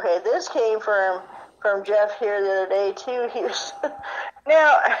that, this came from Jeff here the other day, too. He was,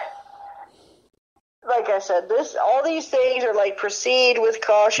 now, like I said, all these things are like proceed with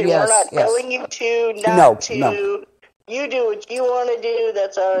caution. Yes, We're not telling you to, not to. No. You do what you want to do.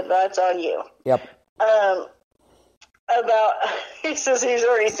 That's on you. Yep. He says he's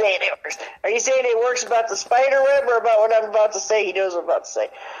already saying it works. Are you saying it works about the spider web or about what I'm about to say? He knows what I'm about to say.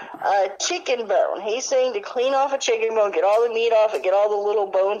 Chicken bone. He's saying to clean off a chicken bone, get all the meat off it, get all the little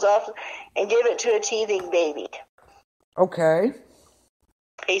bones off it, and give it to a teething baby. Okay.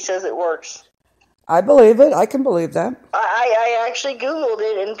 He says it works. I believe it. I can believe that. I actually Googled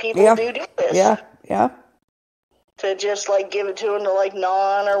it, and people do this. Yeah. To just, like, give it to them to, like,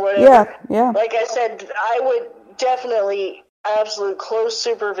 gnaw on or whatever. Yeah. Like I said, I would definitely absolute close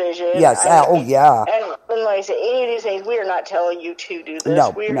supervision. Yes. Yeah. And like I said, any of these things, we are not telling you to do this.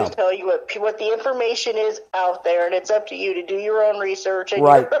 No, we are just telling you what the information is out there, and it's up to you to do your own research. And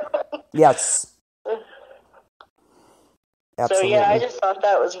right. Yes. Absolutely. So, yeah, I just thought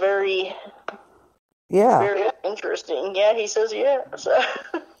that was very interesting. Yeah, he says, so...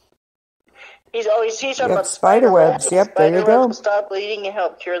 He's talking about spider webs. Yep, there you go. Stop bleeding and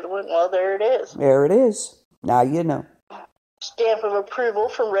help cure the wound. Well, there it is. There it is. Now you know. Stamp of approval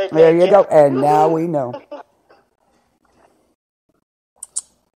from Redneck. There you go. And now we know.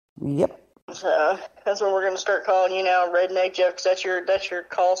 Yep. So that's what we're going to start calling you now, Redneck Jeff, because that's your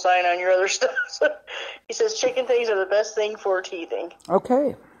call sign on your other stuff. So he says chicken things are the best thing for teething.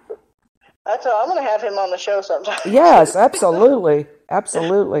 Okay. That's all. I'm going to have him on the show sometime. Yes, absolutely.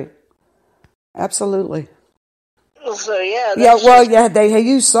 Absolutely. So, yeah. They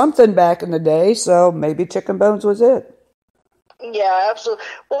used something back in the day, so maybe chicken bones was it. Yeah, absolutely.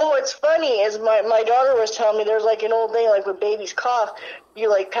 Well, what's funny is my daughter was telling me there's like an old thing, like when babies cough, you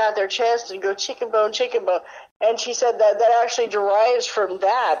like pat their chest and go chicken bone. And she said that actually derives from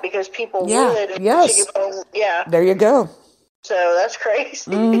that because people would. Yes. Chicken bone. Yeah. There you go. So that's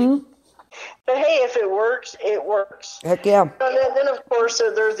crazy. Mm-hmm. But hey, if it works, it works. Heck yeah. And then of course,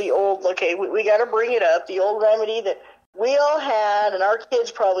 there's the old, we got to bring it up, the old remedy that we all had and our kids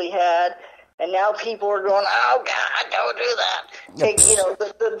probably had, and now people are going, oh, God, don't do that. Take,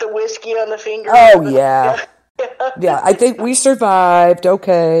 the whiskey on the finger. Oh, yeah. Yeah, I think we survived,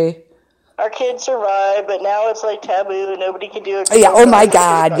 okay. Our kids survived, but now it's like taboo and nobody can do it. Yeah, oh my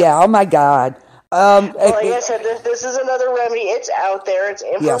God, like I said, this is another remedy. It's out there. It's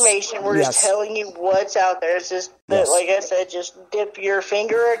information. Yes, We're just telling you what's out there. It's just that, like I said, just dip your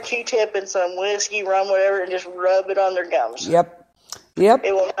finger or Q-tip in some whiskey, rum, whatever, and just rub it on their gums. Yep.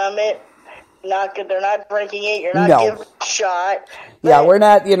 It will numb it. They're not drinking it. You're not giving a shot. Yeah, we're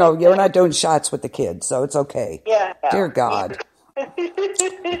not. You're not doing shots with the kids, so it's okay. Yeah. Dear God.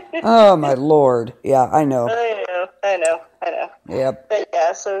 Oh my Lord. Yeah, I know. I know. Yep. But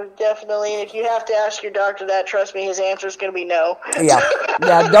yeah, so definitely, if you have to ask your doctor that, trust me, his answer is going to be no. Yeah.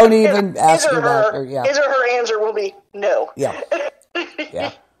 Don't even ask your doctor. Yeah. His or her answer will be no. Yeah.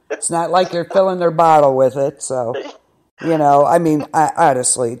 Yeah. It's not like you're filling their bottle with it, so, I mean,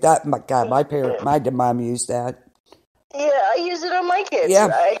 honestly, my mom used that. Yeah, I used it on my kids. Yeah.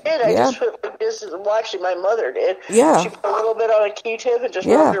 I did. I just put well, actually, my mother did. Yeah. She put a little bit on a Q-tip and just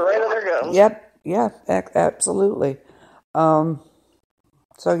rubbed it right on their gums. Yep. Yeah, absolutely. So,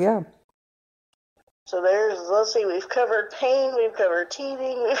 yeah. So let's see, we've covered pain, we've covered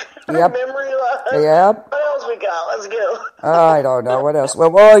teething, we've covered memory loss. Yep. What else we got? Let's go. I don't know. What else?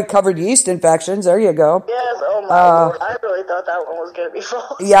 Well, we covered yeast infections. There you go. Yes, oh my Lord. I really thought that one was going to be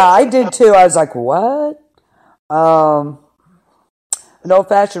false. Yeah, I did too. I was like, what? An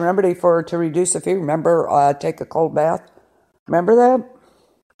old-fashioned remedy to reduce the fever. Remember, take a cold bath? Remember that?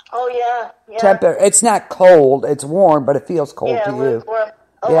 Oh, yeah. It's not cold. It's warm, but it feels cold to you.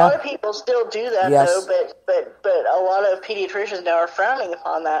 A lot of people still do that, though, but a lot of pediatricians now are frowning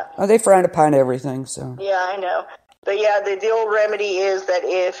upon that. Oh, they frown upon everything, so. Yeah, I know. But yeah, the old remedy is that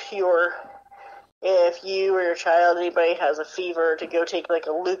if you or your child, anybody has a fever, to go take like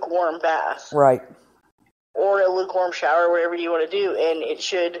a lukewarm bath. Right. Or a lukewarm shower, whatever you want to do, and it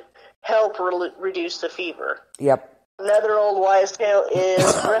should help reduce the fever. Yep. Another old wives' tale is,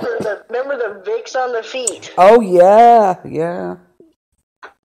 remember the Vicks on the feet? Oh, yeah.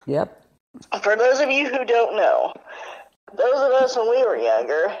 Yep. For those of you who don't know, those of us when we were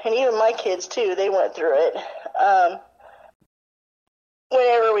younger, and even my kids too, they went through it.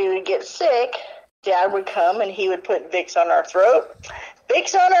 Whenever we would get sick, Dad would come and he would put Vicks on our throat,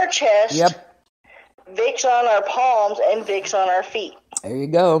 Vicks on our chest, Vicks on our palms, and Vicks on our feet. There you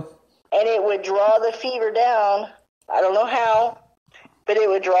go. And it would draw the fever down. I don't know how, but it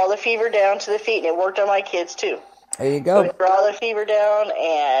would draw the fever down to the feet, and it worked on my kids too. There you go. It would draw the fever down,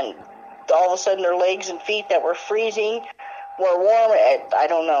 and all of a sudden their legs and feet that were freezing were warm. I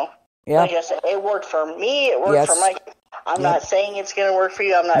don't know. Yeah. Like I said, it worked for me. It worked for my kids. I'm not saying it's going to work for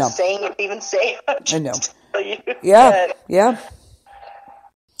you. I'm not saying it's even safe. I know. Yeah, yeah.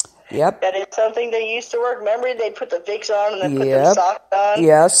 Yep. That is something they used to work. Remember, they put the Vicks on and then put them socks on?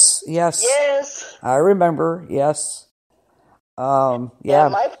 Yes. Yes. I remember, yes. Yeah.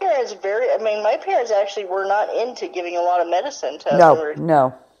 My parents actually were not into giving a lot of medicine to us.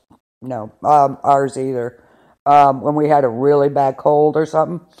 No. Ours either. When we had a really bad cold or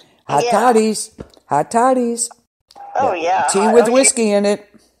something, hot toddies. Oh, yeah. Tea with whiskey in it.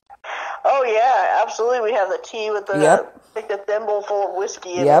 Oh, yeah, absolutely. We have the tea with the thimble full of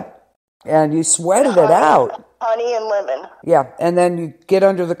whiskey in it. And you sweated it out. Honey and lemon. Yeah, and then you get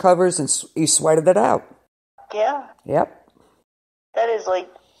under the covers and you sweated it out. Yeah. Yep. That is like...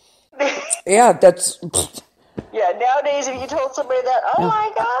 yeah, that's... Yeah, nowadays if you told somebody that, oh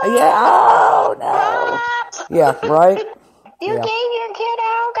my God! Yeah, oh no. Yeah, right? You gave your kid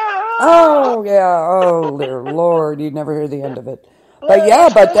alcohol! Oh, yeah, oh dear Lord, you'd never hear the end of it. But you're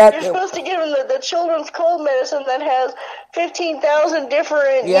supposed to give them the children's cold medicine that has 15,000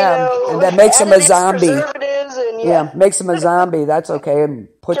 different, and that makes them a zombie. Preservatives and makes them a zombie. That's okay, and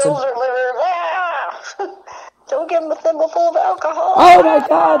puts them. Kills their liver. Don't give them a thimbleful of alcohol. Oh my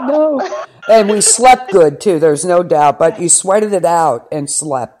God, no! And we slept good too. There's no doubt. But you sweated it out and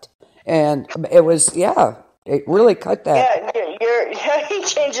slept, and it was it really cut that. Yeah, he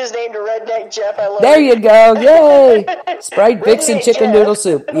changed his name to Redneck Jeff. I love There it. you go. Yay! Sprite, Vicks, and chicken noodle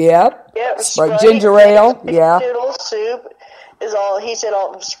soup. Yep. Sprite, ginger ale. Noodle soup is all. He said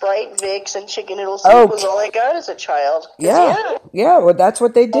all Sprite, Vicks, and chicken noodle soup was all I got as a child. Yeah. Well, that's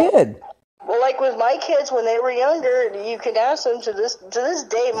what they did. Well, like with my kids when they were younger, you can ask them to this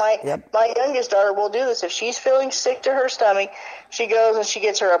day. My youngest daughter will do this if she's feeling sick to her stomach. She goes and she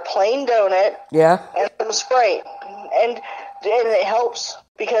gets her a plain donut. Yeah. And some Sprite, and it helps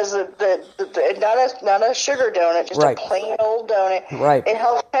because the not a sugar donut, just a plain old donut. Right. It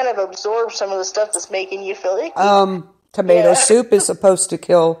helps kind of absorb some of the stuff that's making you feel icky. Tomato soup is supposed to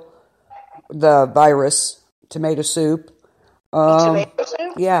kill the virus. Tomato soup. Tomato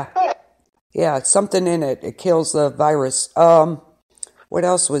soup. Yeah. Yeah, something in it. It kills the virus. What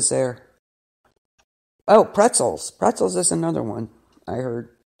else was there? Oh, pretzels. Pretzels is another one I heard.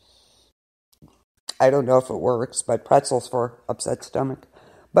 I don't know if it works, but pretzels for upset stomach.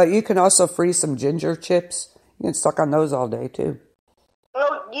 But you can also freeze some ginger chips. You can suck on those all day, too.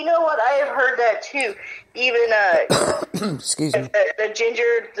 Well, you know what? I have heard that, too. Even, excuse me. The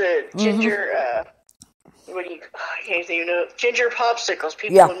ginger, what do you, I can't even know. Ginger popsicles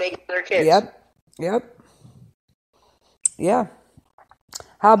people would make for their kids. Yep. Yeah.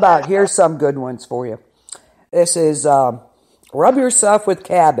 How about, here's some good ones for you. This is rub yourself with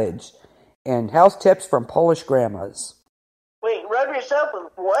cabbage and health tips from Polish grandmas. Wait, rub yourself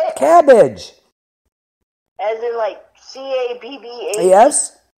with what? Cabbage. As in like CABBH?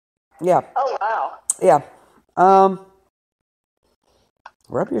 Yes. Yeah. Oh, wow. Yeah.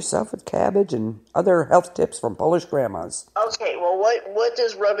 Rub yourself with cabbage and other health tips from Polish grandmas. Okay, well, what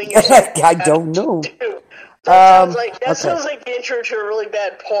does rubbing yourself with I don't know. Do? That sounds like the intro to a really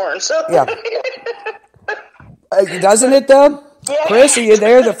bad porn. So yeah. Doesn't it, though? Yeah. Chris, are you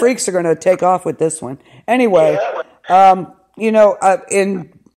there? The freaks are going to take off with this one. Anyway, throw a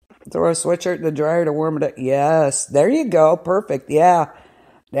sweatshirt in the dryer to warm it up. Yes, there you go. Perfect. Yeah,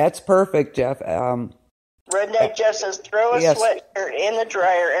 that's perfect, Jeff. Redneck Jeff says, throw a sweatshirt in the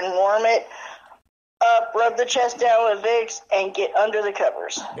dryer and warm it up, rub the chest down with Vicks, and get under the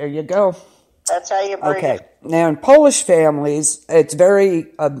covers. There you go. That's how you break it. Now, in Polish families, it's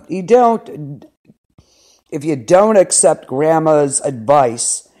very, if you don't accept grandma's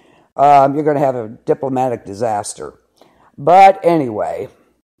advice, you're going to have a diplomatic disaster. But anyway,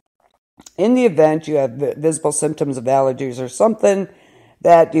 in the event you have visible symptoms of allergies or something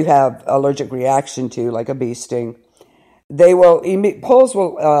that you have allergic reaction to, like a bee sting, Poles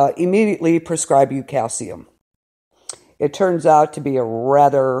will immediately prescribe you calcium. It turns out to be a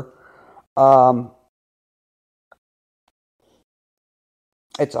rather,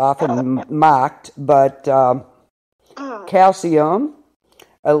 it's often mocked, but calcium,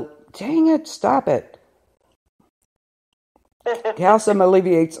 dang it, stop it. Calcium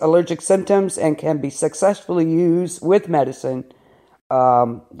alleviates allergic symptoms and can be successfully used with medicine.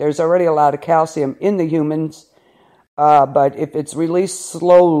 There's already a lot of calcium in the humans, but if it's released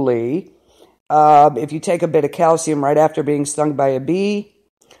slowly, if you take a bit of calcium right after being stung by a bee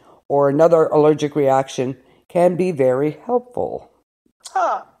or another allergic reaction, can be very helpful.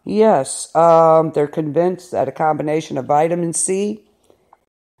 Huh. Yes, they're convinced that a combination of vitamin C,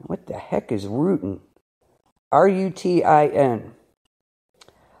 what the heck is rutin? R-U-T-I-N.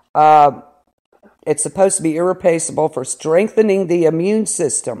 It's supposed to be irreplaceable for strengthening the immune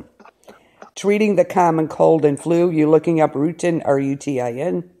system. treating the common cold and flu. You looking up rutin,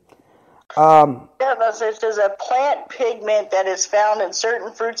 R-U-T-I-N? It says a plant pigment that is found in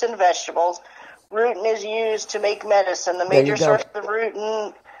certain fruits and vegetables. Rutin is used to make medicine. The major sources of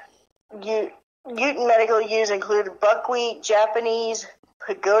rutin medical use include buckwheat, Japanese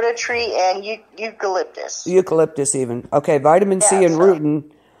pagoda tree, and eucalyptus. Eucalyptus even. Okay, vitamin C and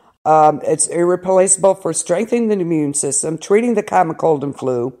rutin. It's irreplaceable for strengthening the immune system, treating the common cold and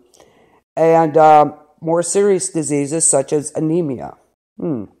flu, and more serious diseases such as anemia.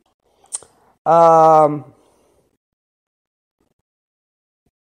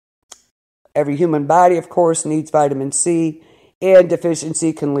 Every human body, of course, needs vitamin C, and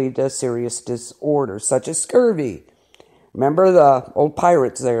deficiency can lead to serious disorders such as scurvy. Remember the old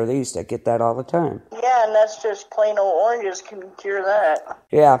pirates there? They used to get that all the time. Yeah, and that's just plain old oranges can cure that.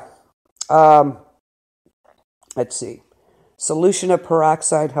 Yeah. Let's see. Solution of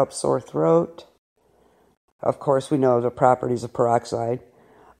peroxide helps sore throat. Of course, we know the properties of peroxide.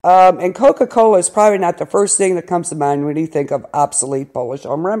 And Coca-Cola is probably not the first thing that comes to mind when you think of obsolete Polish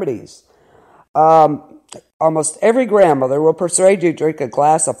home remedies. Almost every grandmother will persuade you to drink a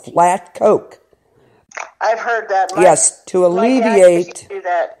glass of flat Coke. I've heard that. Yes, to alleviate. Do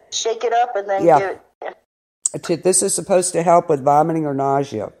that. Shake it up and then give it. This is supposed to help with vomiting or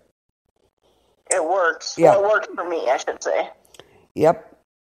nausea. It works. Yeah. Well, it works for me, I should say. Yep.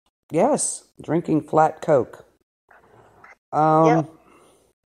 Yes, drinking flat Coke. Of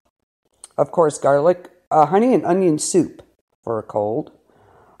course, garlic, honey and onion soup for a cold.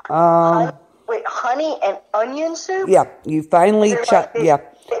 Honey and onion soup? Yeah, you finely chop.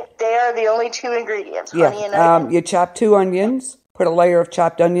 They are the only two ingredients. Yeah. Honey and onion. You chop 2 onions, put a layer of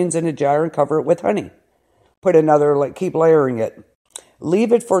chopped onions in a jar, and cover it with honey. Put another, keep layering it.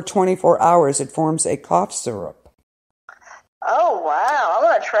 Leave it for 24 hours. It forms a cough syrup. Oh wow! I'm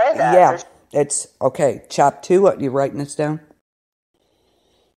gonna try that. Yeah, it's okay. Chop 2. You writing this down?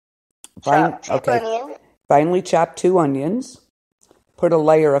 Onion. Finely chop 2 onions. Put a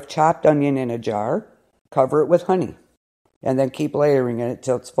layer of chopped onion in a jar. Cover it with honey. And then keep layering it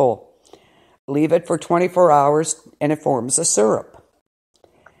till it's full. Leave it for 24 hours and it forms a syrup.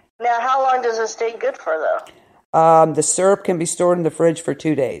 Now, how long does it stay good for, though? The syrup can be stored in the fridge for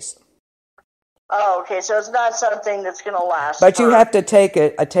 2 days. Oh, okay. So it's not something that's going to last. But you have to take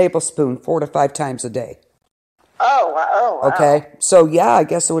a tablespoon 4 to 5 times a day. Oh, wow. Okay. So, yeah, I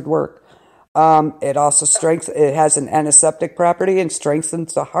guess it would work. It also it has an antiseptic property and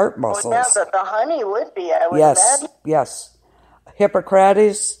strengthens the heart muscles. Well, yeah, but the honey would be, I would imagine. Yes.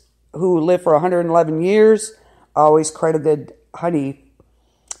 Hippocrates, who lived for 111 years, always credited honey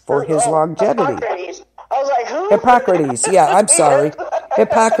for his longevity. Hippocrates. I was like, who? Hippocrates. Yeah, I'm sorry.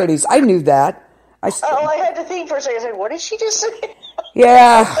 Hippocrates. I knew that. I had to think for a second. I said, what did she just say?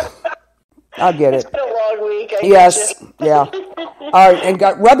 Yeah. I'll get it. It's been a long week. Yes. Yeah. All right. And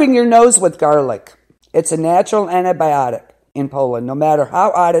rubbing your nose with garlic. It's a natural antibiotic in Poland, no matter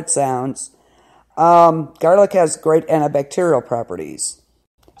how odd it sounds. Garlic has great antibacterial properties.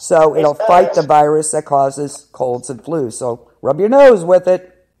 So it'll fight the virus that causes colds and flu. So rub your nose with it.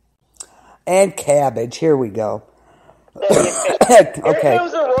 And cabbage. Here we go. Okay. Here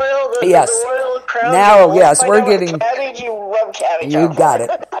comes the royal, yes. The royal crown. Now, yes, we're getting... Cabbage, you rub cabbage. You got it.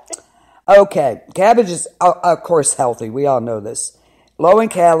 Okay. Cabbage is, of course, healthy. We all know this. Low in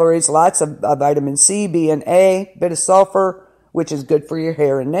calories, lots of vitamin C, B, and A, bit of sulfur, which is good for your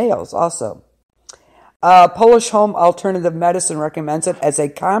hair and nails also. Polish Home Alternative Medicine recommends it as a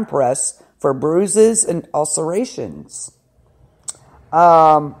compress for bruises and ulcerations.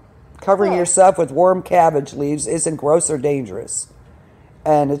 Covering yourself with warm cabbage leaves isn't gross or dangerous.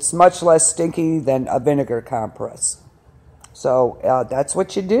 And it's much less stinky than a vinegar compress. So that's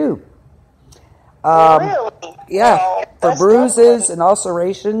what you do. Really? Yeah, well, for bruises and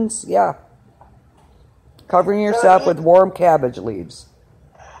ulcerations, yeah. Covering yourself with warm cabbage leaves.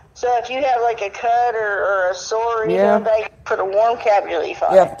 So if you have like a cut or a sore, you know, put a warm cabbage leaf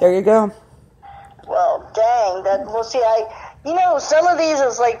on it. Yeah, there you go. Well, dang. Some of these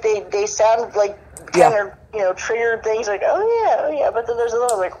is like they sound like kind of, triggered things like, oh yeah, but then there's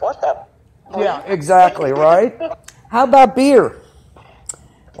another like, what the? Yeah, exactly, right? How about beer?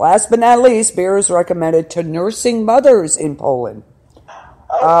 Last but not least, beer is recommended to nursing mothers in Poland.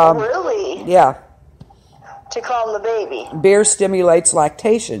 Oh, really? Yeah. To calm the baby. Beer stimulates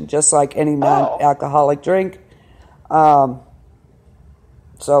lactation, just like any non-alcoholic drink. So,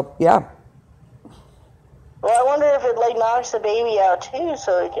 yeah. Well, I wonder if it knocks the baby out too,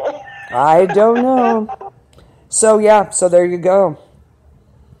 so it can... I don't know. So, yeah, so there you go.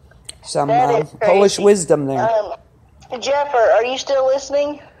 Some Polish wisdom there. Jeff, are you still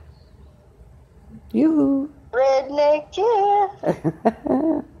listening? Yoo-hoo. Redneck Jeff.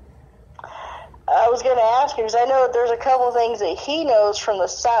 I was going to ask him, because I know that there's a couple things that he knows from the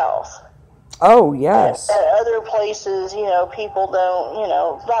South. Oh, yes. At other places, people don't,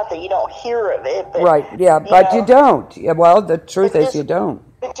 not that you don't hear of it. But, right, yeah, but you don't. Yeah, well, the truth is you don't.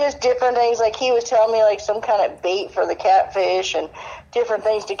 But just different things, like he was telling me, like some kind of bait for the catfish and different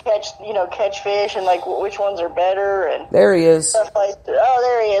things to catch fish, and like which ones are better. And there he is. Stuff like that. Oh,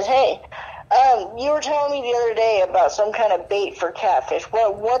 there he is. Hey. You were telling me the other day about some kind of bait for catfish.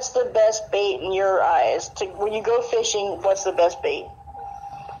 What's the best bait in your eyes? When you go fishing, what's the best bait?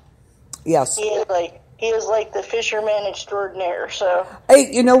 Yes. He is like the fisherman extraordinaire. So. Hey,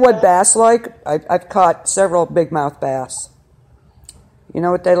 you know what bass like? I've caught several big mouth bass. You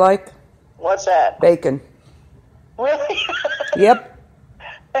know what they like? What's that? Bacon. Really? Yep.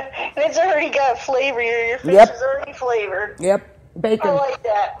 And it's already got flavor. Your fish is already flavored. Yep. Bacon. I like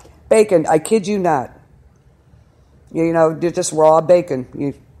that. Bacon, I kid you not. Just raw bacon.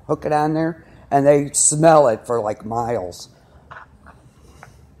 You hook it on there, and they smell it for like miles.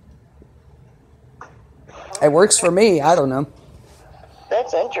 It works for me. I don't know.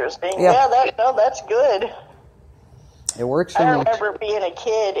 That's interesting. Yeah, that's good. It works for me. I remember being a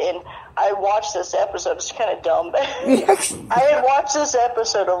kid, and I watched this episode. It's kind of dumb, but I had watched this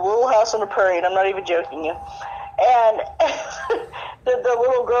episode of Little House on the Prairie, and I'm not even joking you. And the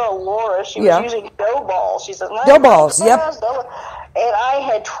little girl, Laura, she was using dough balls. She says, dough balls, yep. And I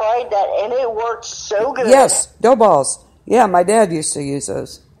had tried that, and it worked so good. Yes, dough balls. Yeah, my dad used to use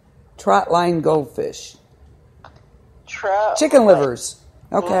those. Trot line goldfish. Chicken livers.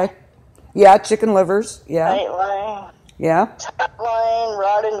 Okay. Yeah, chicken livers. Yeah. Tight line. Yeah. Tight line,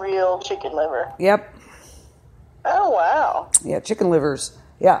 rod and reel, chicken liver. Yep. Oh, wow. Yeah, chicken livers.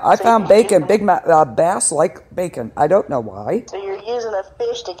 Yeah, I found bacon. Big bass like bacon. I don't know why. So you're using a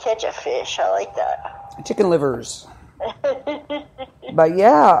fish to catch a fish. I like that. Chicken livers. But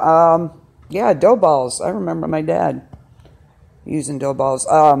yeah, dough balls. I remember my dad using dough balls.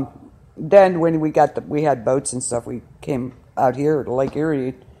 Then when we had boats and stuff, we came out here to Lake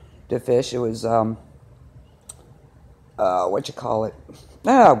Erie to fish. It was what you call it?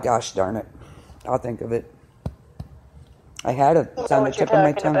 Oh gosh darn it! I'll think of it. I had it. It's on the tip of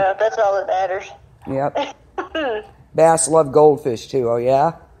my tongue. That's all that matters. Yep. Bass love goldfish too. Oh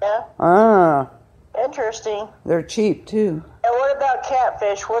yeah. Yeah. Ah. Interesting. They're cheap too. And what about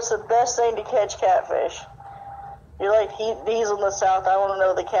catfish? What's the best thing to catch catfish? You're like these in the South. I want to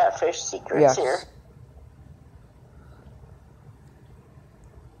know the catfish secrets here.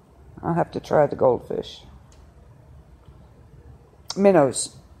 I'll have to try the goldfish.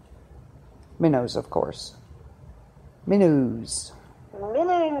 Minnows. Minnows, of course. Minnows.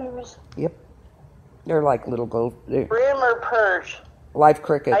 Minnows. Yep. They're like little gold. Brim or perch? Live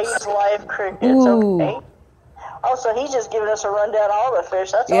crickets. I use live crickets. Ooh. Okay. Also, he's just giving us a rundown of all the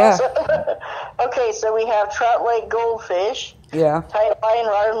fish. That's awesome. Okay, so we have trout lake goldfish. Yeah. Tight line,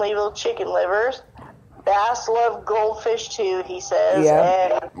 rod and reel, chicken livers. Bass love goldfish too, he says.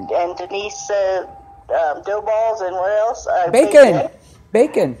 Yeah. And Denise said dough balls, and what else?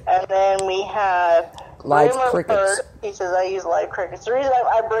 Bacon. And then we have live crickets. He says I use live crickets. The reason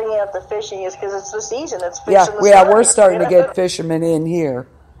I bring up the fishing is because it's the season. It's fishing. We're starting to get fishermen in here.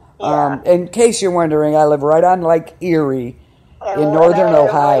 Yeah. In case you're wondering, I live right on Lake Erie in northern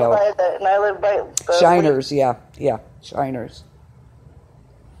Ohio. And I live by the Shiners, yeah, Shiners.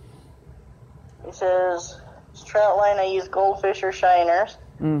 He says, trout line, I use goldfish or Shiners.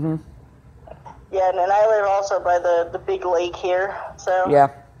 Mm-hmm. Yeah, and then I live also by the big lake here. So yeah.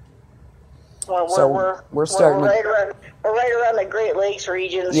 We're starting. We're right around the Great Lakes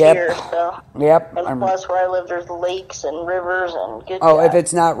regions here. So. Yep. And plus, where I live, there's lakes and rivers and good. Oh, if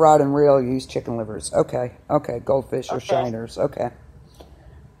it's not rod and reel, use chicken livers. Okay. Goldfish or Shiners. Okay.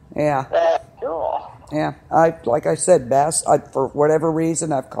 Yeah. That's cool. Yeah. Like I said, bass. For whatever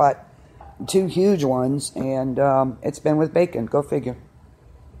reason, I've caught 2 huge ones, and it's been with bacon. Go figure.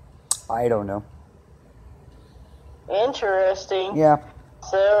 I don't know. Interesting. Yeah.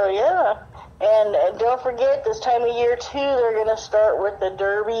 So yeah. And don't forget, this time of year, too, they're going to start with the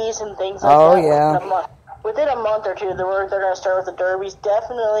derbies and things like that. Oh, yeah. Within a month or two, they're going to start with the derbies.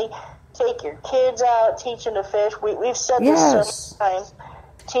 Definitely take your kids out, teach them to fish. We've said this so many times.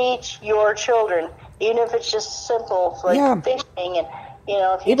 Teach your children, even if it's just simple, like fishing. And,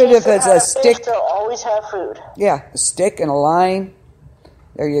 if you even if it's a stick, fish, they'll always have food. Yeah, a stick and a line.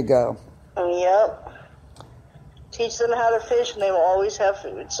 There you go. Yep. Teach them how to fish, and they will always have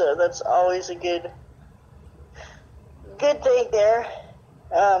food. So that's always a good thing there.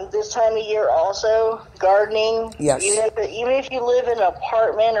 this time of year also, gardening. Yes. Even if you live in an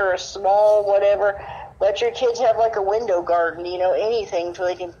apartment or a small whatever, let your kids have like a window garden, anything so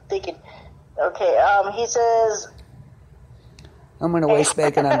they can. Okay, he says. I'm going to waste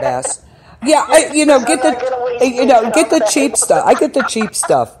bacon on bass. Yeah, get the cheap stuff. I get the cheap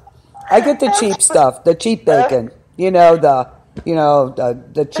stuff. The cheap bacon. The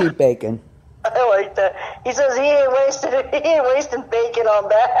cheap bacon. I like that. He says he ain't wasting bacon on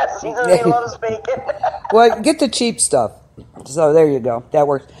bass. He says he loves bacon. Well, get the cheap stuff. So there you go. That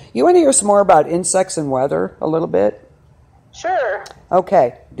works. You want to hear some more about insects and weather a little bit? Sure.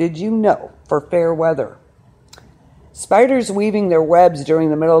 Okay. Did you know, for fair weather, spiders weaving their webs during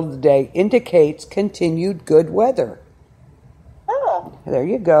the middle of the day indicates continued good weather? Oh. There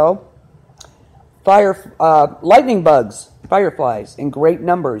you go. Lightning bugs, fireflies, in great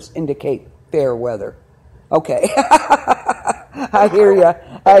numbers indicate fair weather. Okay. I hear you.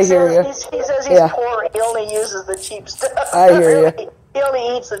 He says he's poor. He only uses the cheap stuff. I hear you. He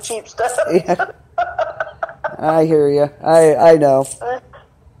only eats the cheap stuff. Yeah. I hear you. I know.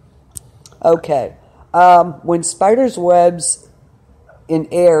 Okay. When spiders' webs in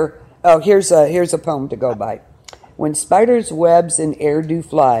air... Oh, here's a poem to go by. When spiders' webs in air do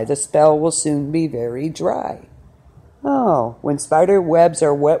fly, the spell will soon be very dry. Oh, when spider webs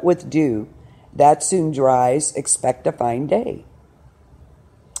are wet with dew, that soon dries, expect a fine day.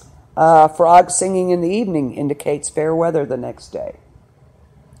 Frogs singing in the evening indicates fair weather the next day.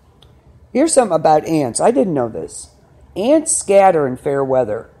 Here's something about ants. I didn't know this. Ants scatter in fair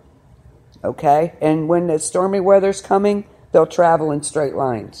weather. Okay? And when the stormy weather's coming, they'll travel in straight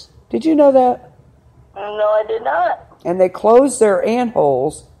lines. Did you know that? No, I did not. And they close their ant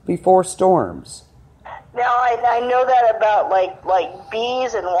holes before storms. Now, I know that about, like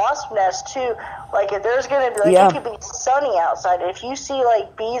bees and wasp nests, too. Like, if there's going to be, it could be sunny outside. If you see,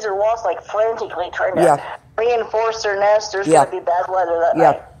 bees or wasps, frantically trying to reinforce their nest, there's going to be bad weather that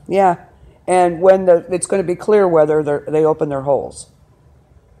night. Yeah. And when it's going to be clear weather, they open their holes.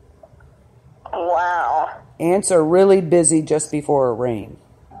 Wow. Ants are really busy just before a rain.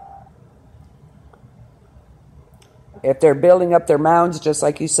 If they're building up their mounds, just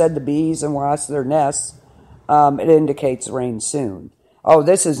like you said, the bees and wasps, their nests, it indicates rain soon. Oh,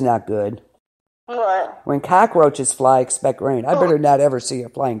 this is not good. What? When cockroaches fly, expect rain. I better not ever see a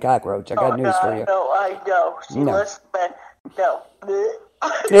flying cockroach. I got news for you. No, I know. No.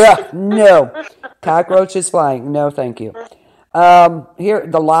 Yeah, no. Cockroaches flying. No, thank you. Here,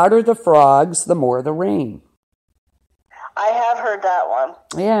 the louder the frogs, the more the rain. I have heard that one.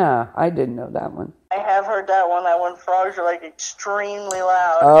 Yeah, I didn't know that one. I have heard that one. That when frogs are extremely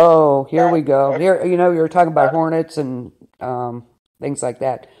loud. Oh, here we go. Here, you were talking about hornets and things like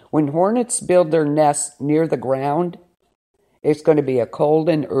that. When hornets build their nests near the ground, it's going to be a cold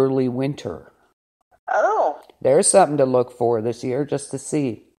and early winter. Oh. There's something to look for this year, just to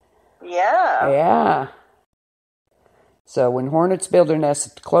see. Yeah. Yeah. So when hornets build their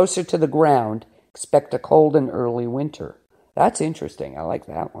nests closer to the ground, expect a cold and early winter. That's interesting. I like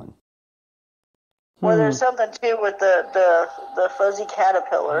that one. Well, there's something too with the fuzzy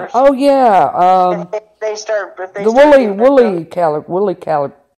caterpillars. Oh yeah.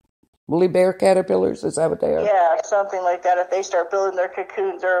 Woolly bear caterpillars. Is that what they are? Yeah, something like that. If they start building their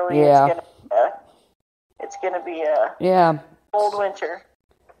cocoons early, it's gonna be a cold winter.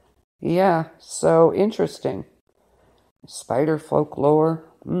 Yeah. So interesting. Spider folklore.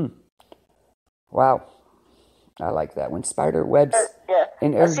 Wow. I like that one. Spider webs.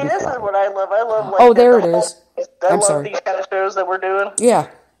 In air. See, this is what I love. I love. Oh, there it is. I love these kind of shows that we're doing.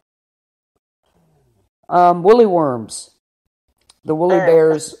 Yeah. Woolly worms. The woolly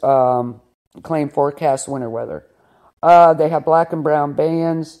bears claim forecast winter weather. They have black and brown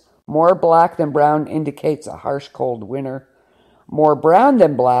bands. More black than brown indicates a harsh, cold winter. More brown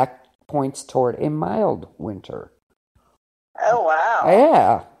than black points toward a mild winter. Oh, wow.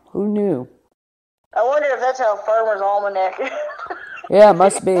 Yeah. Who knew? I wonder if that's how Farmer's Almanac is. Yeah, it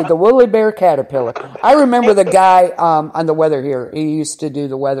must be. The woolly bear caterpillar. I remember the guy on the weather here. He used to do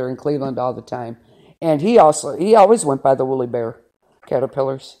the weather in Cleveland all the time. And he always went by the woolly bear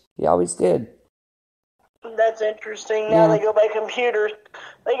caterpillars. He always did. That's interesting. Now they go by computers.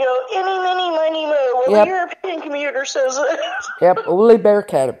 They go, any, mini, money, mo. Well, the European computer says it. Yep, woolly bear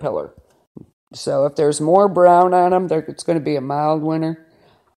caterpillar. So if there's more brown on them, it's going to be a mild winter.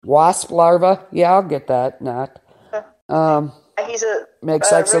 Wasp larva, yeah, I'll get that.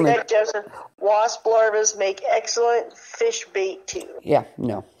 Makes excellent. Joseph, wasp larvas make excellent fish bait too. Yeah,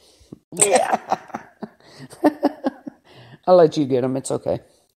 no. Yeah. I'll let you get them. It's okay.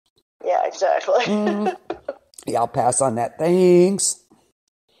 Yeah, exactly. Yeah, I'll pass on that. Thanks.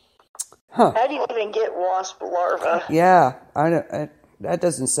 Huh. How do you even get wasp larvae? Yeah, that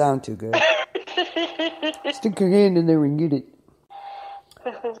doesn't sound too good. Stick your hand in there and get it.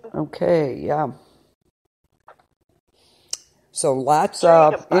 Okay, yeah. So lots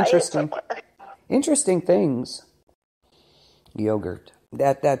of interesting things. Yogurt.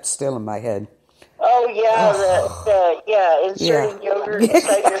 That's still in my head. Oh yeah, inserting yogurt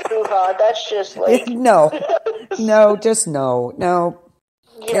inside your hoo-ha. That's just like no, just no.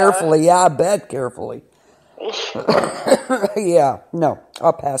 Yeah. Carefully, I bet carefully. Yeah, no,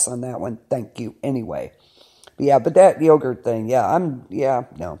 I'll pass on that one. Thank you. Anyway, yeah, but that yogurt thing, no.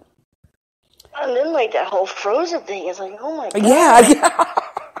 And then like that whole frozen thing is like, oh my god. Yeah.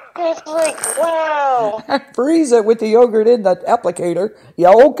 It's like, wow. Freeze it with the yogurt in the applicator.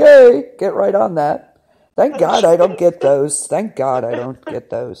 Yeah, okay. Get right on that. Thank God I don't get those. I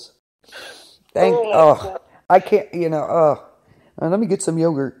can't, let me get some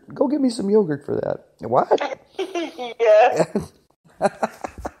yogurt. Go get me some yogurt for that. What? Yeah.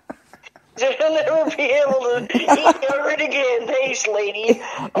 You'll never be able to eat yogurt again. Thanks, lady.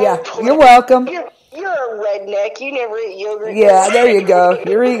 Yeah, you're welcome. You're a redneck. You never eat yogurt. Yeah, there you go.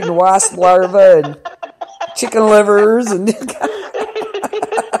 You're eating wasp larvae and chicken livers and.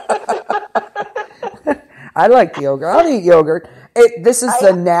 I like yogurt. I'll eat yogurt. This is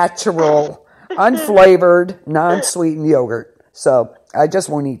the natural, unflavored, non-sweetened yogurt. So I just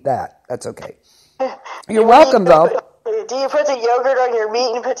won't eat that. That's okay. You're welcome, though. Do you put the yogurt on your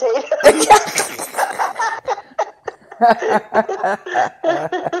meat and potatoes?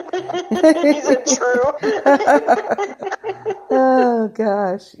 Is it true? Oh,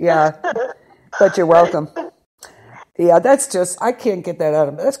 gosh. Yeah. But you're welcome. Yeah, that's just, I can't get that out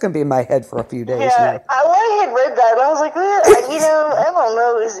of me. That's going to be in my head for a few days now. I had read that, and I was like, I don't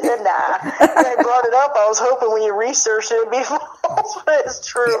know. When I brought it up, I was hoping when you researched it, it'd be false, but it's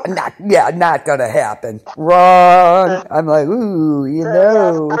true. Not going to happen. Wrong. I'm like, ooh,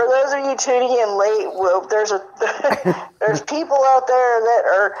 For those of you tuning in late, there's people out there that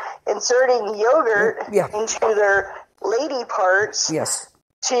are inserting yogurt into their lady parts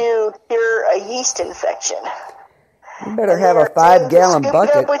to cure a yeast infection. You better have a 5-gallon bucket.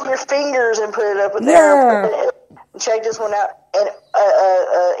 Scoop it up with your fingers and put it up in there. And check this one out. An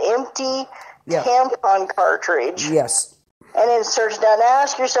empty tampon cartridge. Yes. And insert it down. Now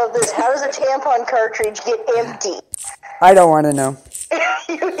ask yourself this. How does a tampon cartridge get empty? I don't want to know. That's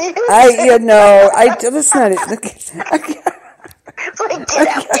not it. It's like,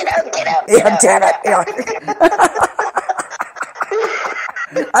 get out. Yeah, damn it. Yeah.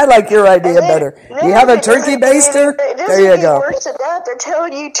 I like your idea better. You have a turkey baster? There you go. Worse than that, they're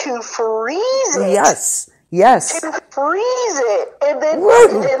telling you to freeze it. Yes. To freeze it. And then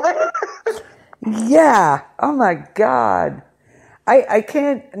yeah. Oh my God. I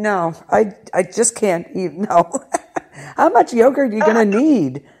can't, no. I just can't eat, no. How much yogurt are you going to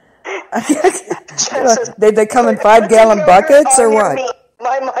need? They come in 5-gallon buckets or what?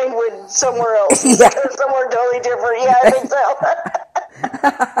 My mind went somewhere else. Somewhere totally different. Yeah, I think so.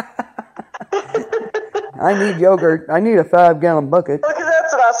 I need yogurt. I need a 5-gallon bucket. Look,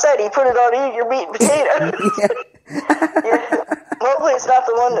 that's what I said. He put it on your meat and potato. Hopefully it's not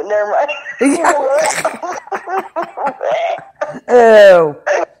the one that, never mind. Oh,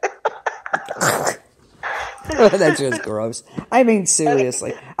 that's just gross. I mean,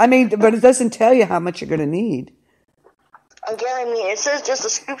 seriously. But it doesn't tell you how much you're going to need. Again, it says just a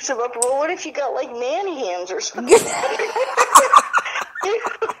scoops of up. Well, what if you got, like, man hands or something?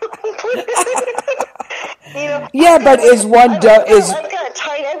 Yeah, but is one... I've got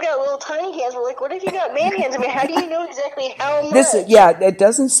little tiny hands, but, like, what if you got man hands? I mean, how do you know exactly how much? It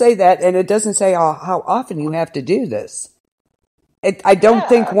doesn't say that, and it doesn't say how often you have to do this. I don't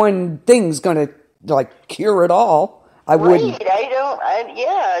think one thing's going to, like, cure it all. I wouldn't.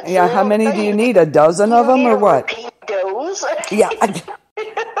 Yeah, how many do you need? A dozen of them or what? Repeat dose? Yeah.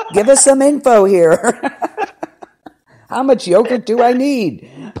 Give us some info here. How much yogurt do I need?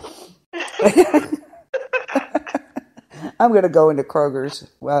 I'm going to go into Kroger's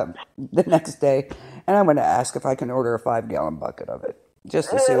the next day, and I'm going to ask if I can order a 5-gallon bucket of it, just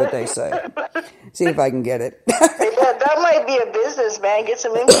to see what they say. See if I can get it. That might be a business, man. Get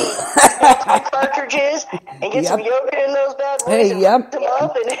some empty cartridges and get some yogurt in those bad boys. Hey, and them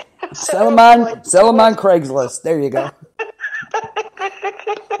up and sell them on Craigslist. There you go.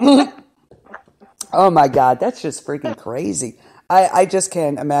 Oh my God, that's just freaking crazy. I just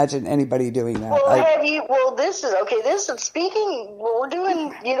can't imagine anybody doing that. This is speaking, we're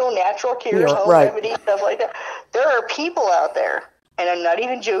doing, natural cures, home remedies, stuff like that. There are people out there, and I'm not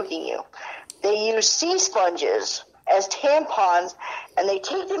even joking you, they use sea sponges as tampons, and they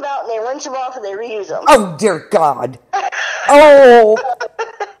take them out and they rinse them off and they reuse them. Oh, dear God. Oh,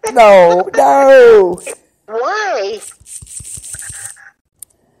 no. Why?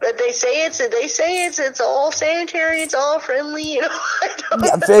 But they say it's all sanitary, it's all friendly, you know.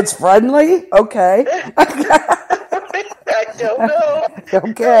 If it's friendly? Okay. I don't know.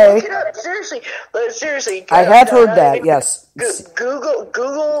 Okay. Look it up. Seriously. I have heard that, yes.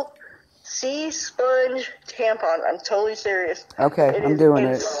 Google sea sponge tampon. I'm totally serious. Okay, I'm doing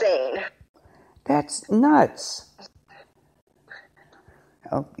it. Insane. That's nuts.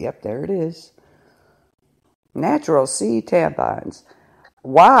 Oh, yep, there it is. Natural sea tampons.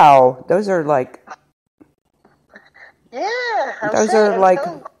 Wow, those are like... Yeah.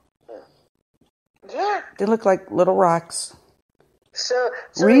 Yeah. They look like little rocks. So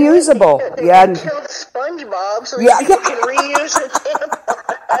reusable. They killed SpongeBob so people can reuse the tampon.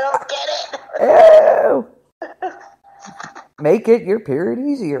 I don't get it. Ew. Make it your period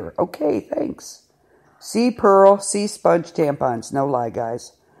easier. Okay, thanks. Sea pearl, sea sponge tampons. No lie,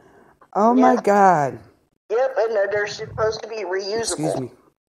 guys. Oh my God. Yep, and they're supposed to be reusable. Excuse me.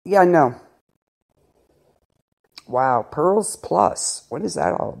 Yeah, I know. Wow, Pearls Plus. What is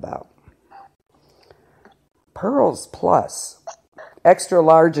that all about? Pearls Plus. Extra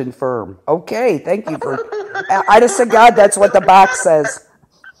large and firm. Okay, thank you for... I just said, God, that's what the box says.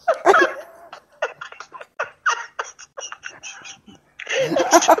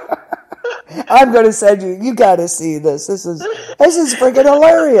 I'm going to send you... You got to see this. This is freaking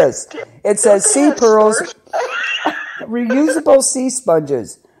hilarious. It says sea pearls... Reusable sea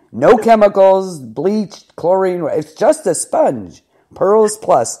sponges. No chemicals, bleach, chlorine. It's just a sponge. Pearls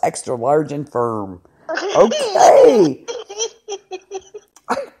Plus, extra large and firm. Okay.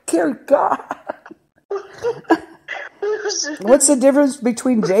 Dear God. What's the difference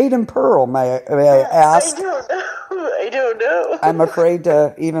between jade and pearl, may I ask? I don't know. I'm afraid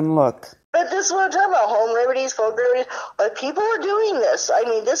to even look. But this is what I'm talking about, home remedies, folk remedies. People are doing this. I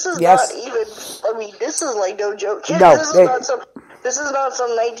mean, this is this is like no joke. No, this is not some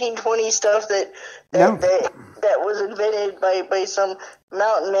 1920 stuff that was invented by some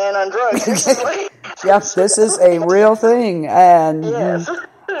mountain man on drugs. Yes, this is a real thing, and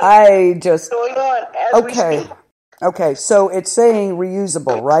I just going on as we speak. Okay, so it's saying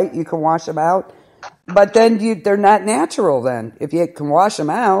reusable, right? You can wash them out, but then they're not natural. Then if you can wash them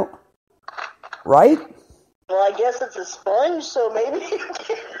out. Right? Well, I guess it's a sponge, so maybe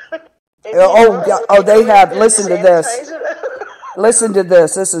they have. Listen to this. Listen to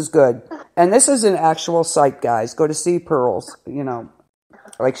this. This is good. And this is an actual site, guys. Go to Sea Pearls,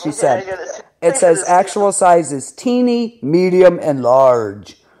 like she said. It says actual sizes, teeny, medium, and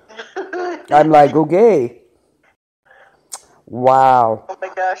large. I'm like, okay. Wow. Oh my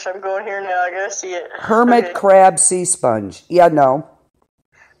gosh, I'm going here now. I gotta see it. Hermit crab sea sponge. Yeah, no.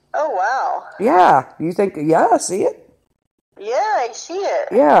 Oh, wow. Yeah. You think, see it? Yeah, I see it.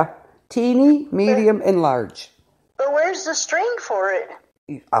 Yeah. Teeny, medium, and large. But where's the string for it?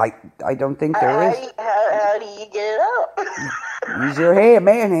 I don't think there is. How do you get it out? Use your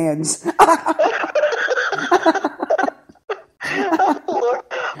man hands. Oh, Lord.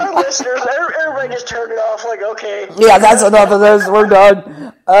 Our listeners, everybody just turned it off like, okay. Yeah, that's enough of this. We're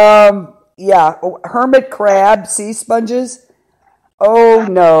done. Hermit crab sea sponges. Oh,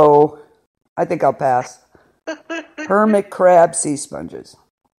 no. I think I'll pass. Hermit crab sea sponges.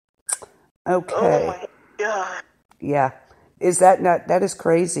 Okay. Oh, my God. Yeah. Is that not... That is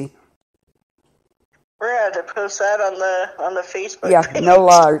crazy. We're going to have to post that on the Facebook page. Yeah, no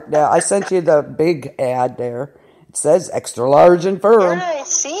large. Yeah, I sent you the big ad there. It says extra large and firm. Yeah, I've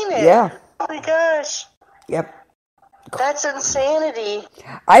seen it. Yeah. Oh, my gosh. Yep. That's insanity.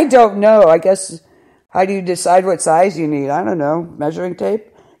 I don't know. I guess... How do you decide what size you need? I don't know. Measuring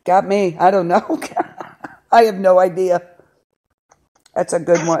tape? Got me. I don't know. I have no idea. That's a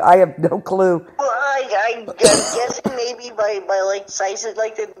good one. I have no clue. Well, I'm guessing maybe by like sizes.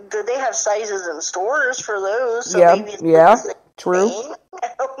 Like, do they have sizes in stores for those? So maybe it's true.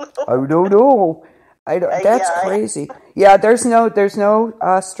 I don't know. That's crazy. Yeah, there's no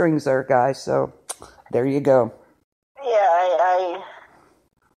strings there, guys. So there you go. Yeah,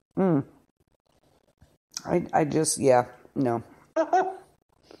 I just, no.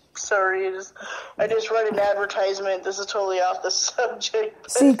 Sorry, I just read an advertisement. This is totally off the subject.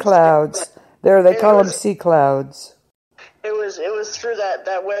 Sea clouds. They call them sea clouds. It was through that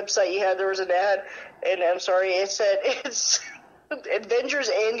website you had. There was an ad, and I'm sorry, it said it's Avengers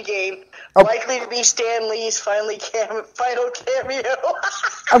Endgame, likely to be Stan Lee's final cameo.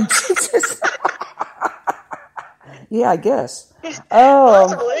 Oh, Jesus. Yeah, I guess. Oh.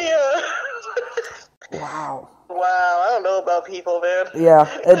 Possibly, Wow. wow, I don't know about people, man. Yeah,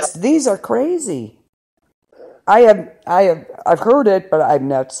 these are crazy. I've heard it, but I've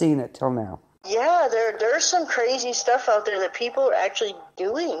not seen it till now. Yeah, there's some crazy stuff out there that people are actually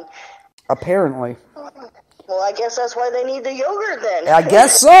doing. Apparently. Well, I guess that's why they need the yogurt then. I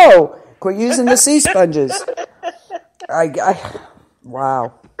guess so. Quit using the sea sponges.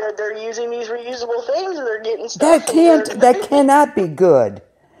 Wow. They're using these reusable things and they're getting stuff. That cannot be good.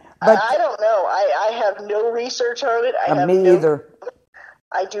 But I don't know. I have no research on it. Me either.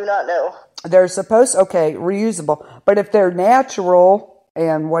 I do not know. They're reusable. But if they're natural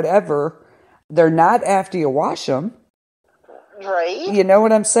and whatever, they're not after you wash them. Right. You know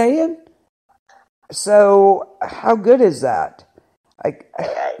what I'm saying? So how good is that?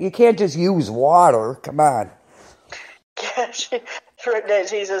 You can't just use water. Come on. Gosh.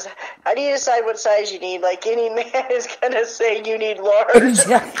 He says, how do you decide what size you need? Like any man is going to say you need large.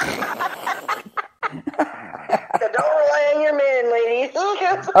 So don't rely on your man, ladies.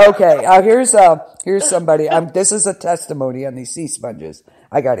 Okay, here's somebody. This is a testimony on these sea sponges.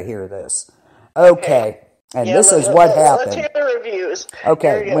 I got to hear this. Okay. And this is what happened. Let's hear the reviews.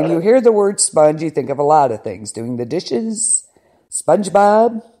 Okay, when you hear the word sponge, you think of a lot of things. Doing the dishes,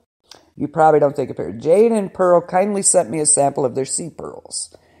 SpongeBob. You probably don't think of it. Jane and Pearl kindly sent me a sample of their sea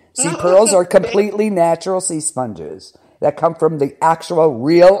pearls. Sea pearls are completely natural sea sponges that come from the actual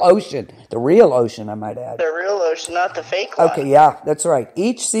real ocean. The real ocean, I might add. The real ocean, not the fake one. Okay, yeah, that's right.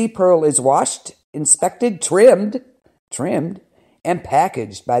 Each sea pearl is washed, inspected, trimmed, and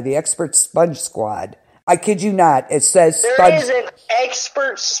packaged by the expert sponge squad. I kid you not. It says sponge. There is an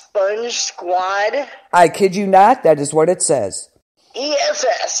expert sponge squad? I kid you not. That is what it says.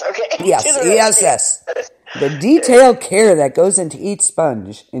 ESS, okay? Yes, ESS. The detailed care that goes into each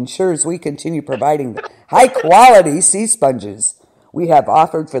sponge ensures we continue providing the high-quality sea sponges we have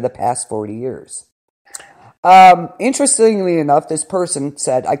offered for the past 40 years. Interestingly enough, this person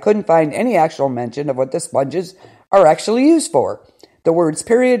said, I couldn't find any actual mention of what the sponges are actually used for. The words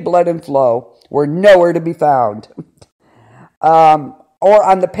period, blood, and flow were nowhere to be found. Or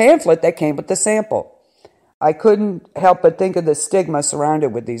on the pamphlet that came with the sample. I couldn't help but think of the stigma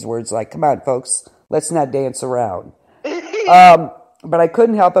surrounded with these words, like, come on, folks, let's not dance around. But I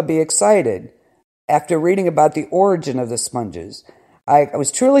couldn't help but be excited after reading about the origin of the sponges. I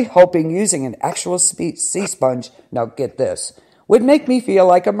was truly hoping using an actual sea sponge, now get this, would make me feel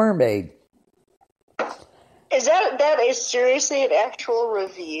like a mermaid. Is that is seriously an actual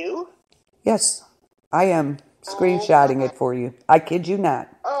review? Yes, I am screenshotting it for you. I kid you not.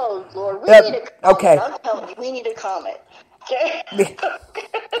 Oh, Lord, we need a comment. Okay. I'm telling you, we need a comment. Okay?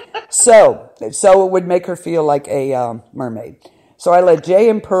 So it would make her feel like a mermaid. So I let Jay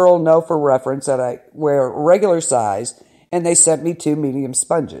and Pearl know for reference that I wear regular size, and they sent me 2 medium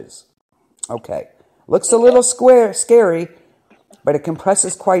sponges. Okay. Looks a little scary, but it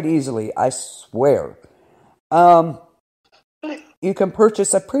compresses quite easily, I swear. You can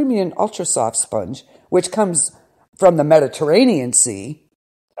purchase a premium ultra soft sponge, which comes from the Mediterranean Sea.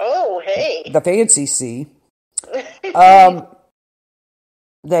 Oh, hey. The fancy sea.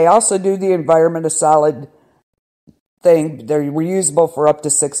 They also do the environment a solid thing. They're reusable for up to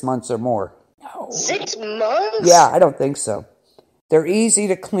 6 months or more. No. 6 months? Yeah, I don't think so. They're easy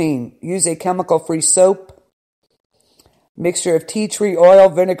to clean. Use a chemical-free soap, mixture of tea tree oil,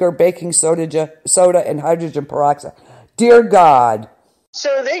 vinegar, baking soda, and hydrogen peroxide. Dear God.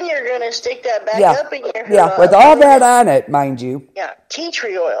 So then you're going to stick that back up in your... Yeah, with all that on it, mind you. Yeah, tea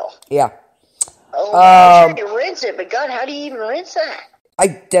tree oil. Yeah. Oh, I'm sure you rinse it, but God, how do you even rinse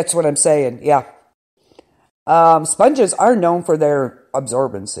that? That's what I'm saying, yeah. Sponges are known for their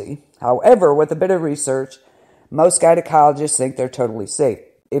absorbency. However, with a bit of research, most gynecologists think they're totally safe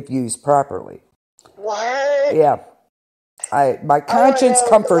if used properly. What? Yeah. My conscience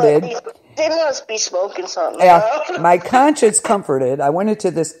comforted... They must be smoking something. Yeah, my conscience comforted. I went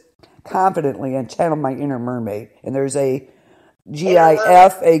into this confidently and channeled my inner mermaid. And there's a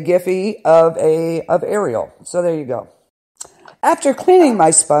GIF, a Giphy of Ariel. So there you go. After cleaning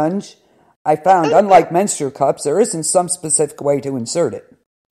my sponge, I found, unlike menstrual cups, there isn't some specific way to insert it.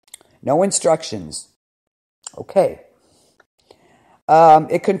 No instructions. Okay.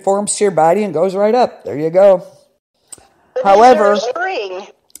 It conforms to your body and goes right up. There you go. However,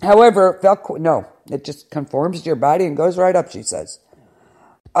 it just conforms to your body and goes right up, she says.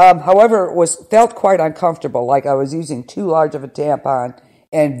 However, it felt quite uncomfortable, like I was using too large of a tampon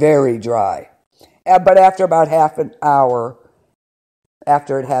and very dry. But after about half an hour,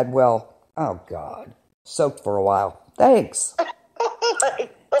 after it had, soaked for a while. Thanks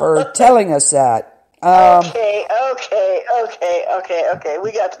for telling us that. Okay. Okay.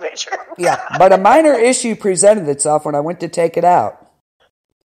 We got the picture. Yeah, but a minor issue presented itself when I went to take it out.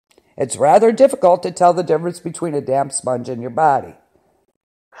 It's rather difficult to tell the difference between a damp sponge and your body.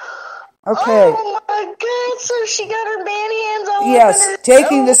 Okay. Oh my God! So she got her man hands all Yes, over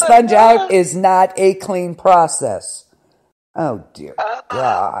taking the sponge out is not a clean process. Oh dear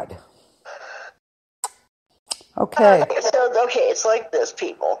God. Okay. It's like this,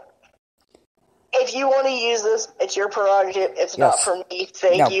 people. If you want to use this, it's your prerogative. It's not for me.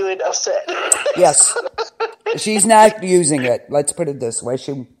 Thank you, and upset. Yes. She's not using it. Let's put it this way.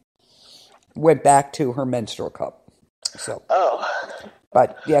 She went back to her menstrual cup. So. Oh.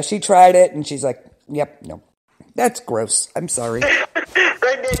 But yeah, she tried it and she's like, "Yep, no, that's gross. I'm sorry."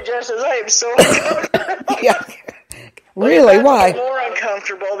 Redneck Jeff says, "I am so uncomfortable." Yeah. Really? Why? More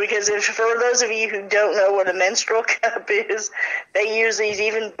uncomfortable because for those of you who don't know what a menstrual cup is, they use these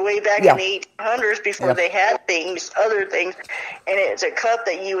even way back in the 1800s before they had other things, and it's a cup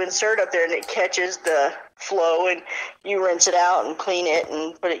that you insert up there and it catches the flow and you rinse it out and clean it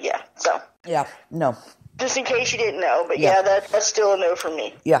and put it. Yeah. So. Yeah. No. Just in case you didn't know, but that's still a no for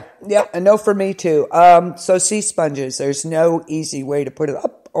me. Yeah. A no for me too. So sea sponges, there's no easy way to put it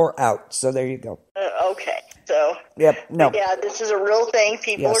up or out. So there you go. Okay. So. Yep. No. Yeah, this is a real thing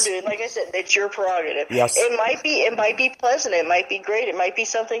people are doing. Like I said, it's your prerogative. Yes. It might be pleasant. It might be great. It might be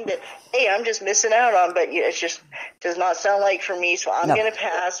something that, hey, I'm just missing out on. But it just does not sound like for me. So I'm going to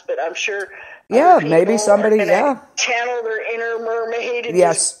pass. But I'm sure. Yeah, maybe somebody. Channel their inner mermaid. And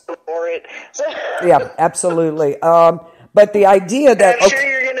just go for it. So. Yeah, absolutely. But the idea that I'm sure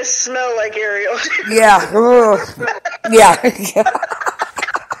you're going to smell like Ariel. Yeah.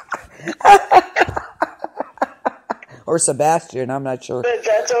 Or Sebastian, I'm not sure. But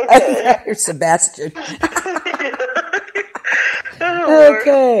that's okay. Or Sebastian.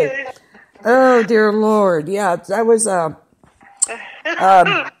 Okay. Oh, dear Lord. Yeah, that was a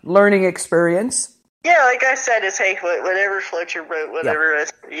learning experience. Yeah, like I said, it's, hey, whatever floats your boat, whatever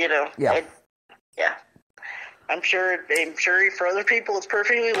is, Yeah. I'm sure for other people it's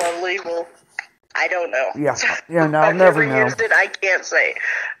perfectly lovely. Well, I don't know. Yeah, no, I'll I've never never know. used it, I can't say.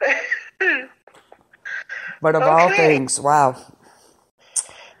 But of all things, wow.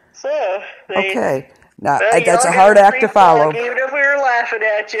 So, okay. Now, that's a hard act to follow. Even if we were laughing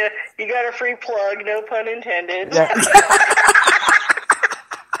at you, you got a free plug, no pun intended. Yeah.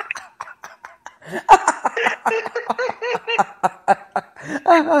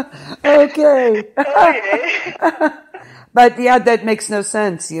 Okay. But yeah, that makes no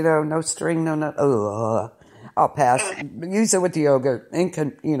sense. No string, no nut. I'll pass. Use it with the yogurt.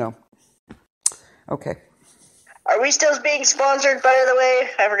 Okay. Are we still being sponsored, by the way?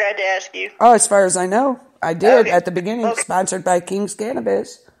 I forgot to ask you. Oh, as far as I know, I did at the beginning. Sponsored by King's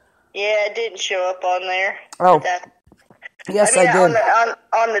Cannabis. Yeah, it didn't show up on there. Oh. Yes, I did.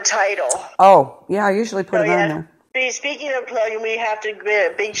 On the title. Oh, yeah, I usually put it on there. Speaking of plugging, we have to give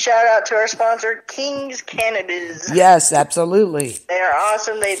a big shout out to our sponsor, King's Cannabis. Yes, absolutely. They are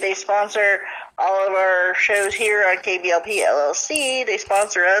awesome. They sponsor all of our shows here on KBLP LLC. They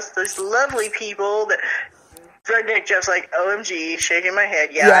sponsor us. Those lovely people that. Redneck Jeff's like, OMG, shaking my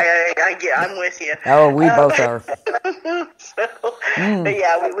head. I'm with you. Oh, we both are. But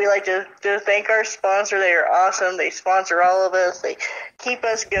yeah, we like to thank our sponsor. They are awesome. They sponsor all of us. They keep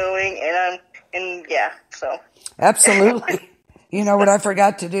us going, so. Absolutely. You know what I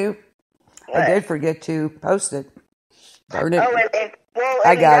forgot to do? What? I did forget to post it. Darn it.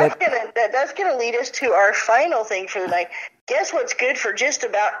 I got it. That's going to lead us to our final thing for the night. Guess what's good for just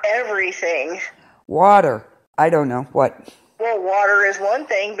about everything? Water. I don't know. What? Well, water is one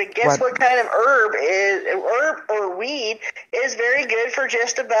thing, but guess what kind of herb or weed is very good for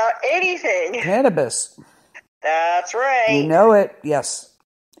just about anything? Cannabis. That's right. You know it. Yes.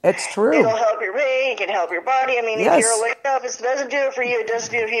 It's true. It'll help your brain. It can help your body. I mean, if you're laid up, it doesn't do it for you. It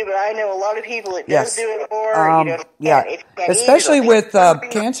doesn't do it for you. But I know a lot of people it does do it for. Especially with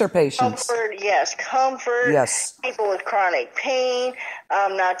cancer patients. Comfort. Yes. People with chronic pain.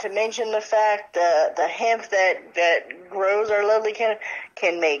 Not to mention the fact the hemp that grows our lovely can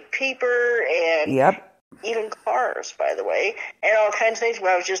make paper and even cars, by the way, and all kinds of things.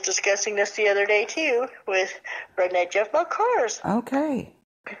 Well, I was just discussing this the other day too with Redneck Jeff about cars. Okay.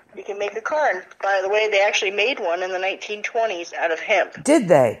 You can make a car. And by the way, they actually made one in the 1920s out of hemp. Did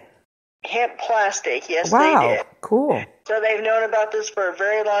they? Hemp plastic, yes, wow. They did. Cool. So they've known about this for a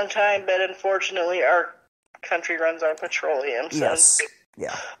very long time, but unfortunately our country runs on petroleum. So. Yes.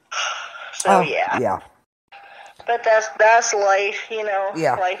 Yeah. So, yeah. But that's life, life, we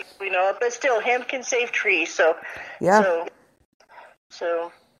know it. But still, hemp can save trees, so... Yeah.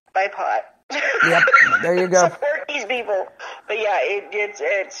 So buy pot. Yep, there you go. Support these people. But yeah, it's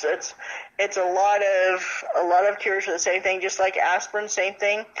a lot of cures for the same thing. Just like aspirin, same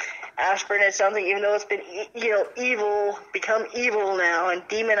thing. Aspirin is something, even though it's been become evil now and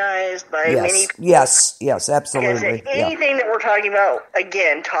demonized by many people. Yes, absolutely. Anything that we're talking about,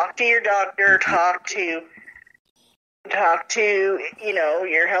 again, talk to your doctor, talk to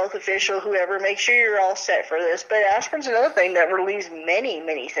your health official, whoever. Make sure you're all set for this. But aspirin's another thing that relieves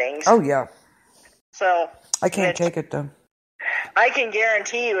many things. Oh yeah. So I can't take it though. I can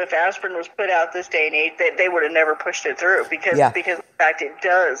guarantee you, if aspirin was put out this day and age, that they would have never pushed it through because of the fact it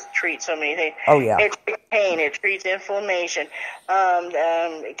does treat so many things. Oh yeah. It treats pain. It treats inflammation.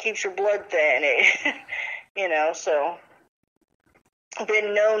 It keeps your blood thin. So.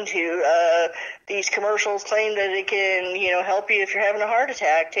 Been known to. These commercials claim that it can, help you if you're having a heart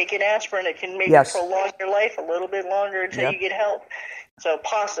attack. Take an aspirin. It can maybe prolong your life a little bit longer until you get help. So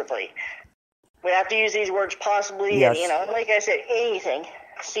possibly. We have to use these words possibly. Yes. And, like I said, anything.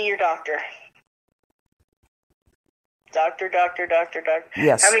 See your doctor. Doctor.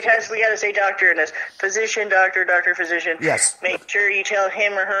 Yes. How many times do we got to say doctor in this? Physician, doctor, physician. Yes. Make sure you tell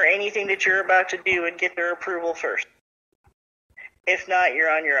him or her anything that you're about to do and get their approval first. If not, you're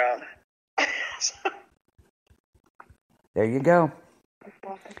on your own. There you go.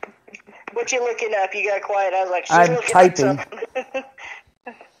 What you looking up? You got quiet. I was like, I'm typing.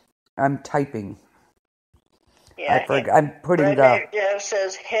 I'm typing. Yeah, I'm putting the... Jeff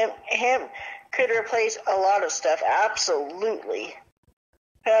says hemp could replace a lot of stuff. Absolutely.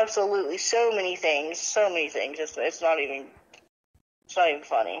 So many things. It's not even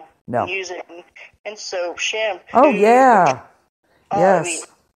funny. No. Use it in soap, shampoo. Oh yeah. Yes. I mean,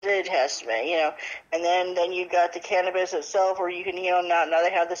 it has to be, and then you've got the cannabis itself, where you can, now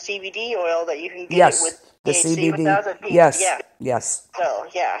they have the CBD oil that you can get with the THC CBD. without the Yes. So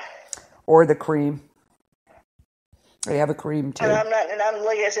yeah. Or the cream. They have a cream too. And I'm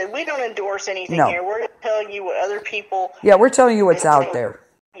like I said, we don't endorse anything here. We're telling you what other people. Yeah, we're telling you what's out there.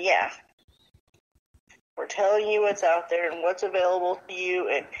 Yeah. We're telling you what's out there and what's available to you,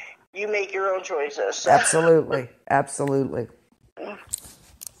 and you make your own choices. Absolutely.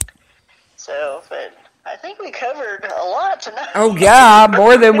 So, but I think we covered a lot tonight. Oh yeah,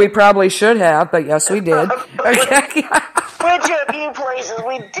 more than we probably should have, but yes, we did. Went to a few places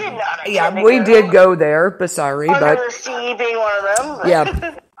we did not attend. Yeah, we did go there, but sorry, Under the Sea being one of them.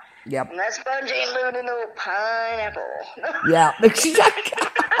 Yeah. Yep. And that sponge ain't living in no pineapple. Yeah.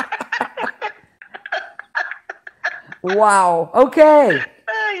 Wow. Okay.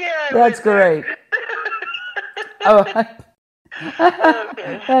 Yeah, that's great.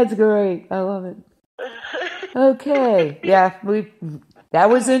 That's great. I love it. Okay. Yeah, that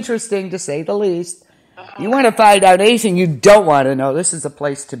was interesting to say the least. You want to find out anything you don't want to know, this is the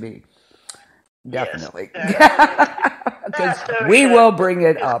place to be. Definitely. Because we will bring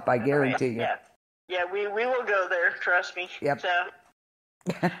it up, I guarantee you. Yeah, we will go there, trust me. Yep. So,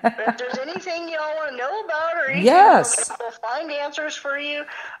 but if there's anything y'all want to know about or anything, we'll find answers for you.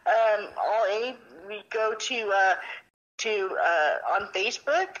 We go to on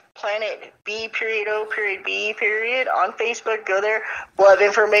Facebook, Planet B.O.B. on Facebook. Go there. We'll have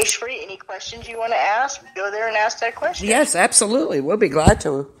information for you. Any questions you want to ask, go there and ask that question. Yes, absolutely. We'll be glad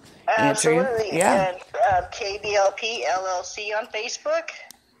to answer you. Absolutely. Yeah. And KBLP LLC on Facebook,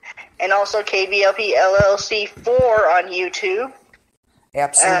 and also KBLP LLC 4 on YouTube.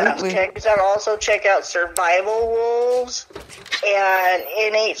 Absolutely. Check us out. Also, check out Survival Wolves and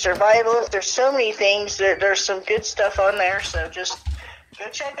Innate Survival. There's so many things. There's some good stuff on there, so just go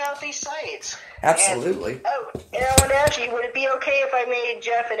check out these sites. Absolutely. And I want to ask you, would it be okay if I made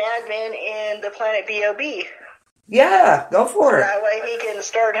Jeff an admin in the Planet B.O.B? Yeah, go for it. That way he can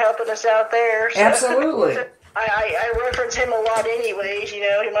start helping us out there. So. Absolutely. I reference him a lot anyways, he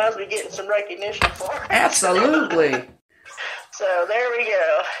might as well be getting some recognition for it. Absolutely. So there we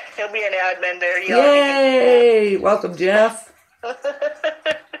go. He'll be an admin there. Yay! Welcome, Jeff.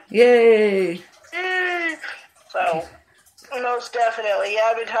 Yay! So, most definitely. Yeah,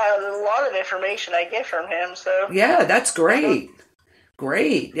 I've been tired of a lot of information I get from him, so. Yeah, that's great.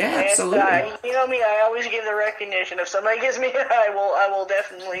 Great. Yeah, absolutely. You know me, I always give the recognition. If somebody gives me it, I will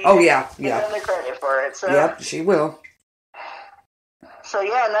definitely give them the credit for it. So. Yep, she will. So,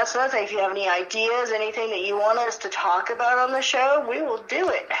 yeah, and that's another thing. If you have any ideas, anything that you want us to talk about on the show, we will do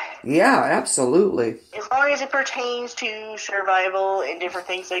it. Yeah, absolutely. As long as it pertains to survival and different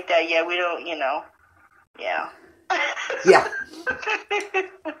things like that. Yeah, we don't, yeah. Yeah.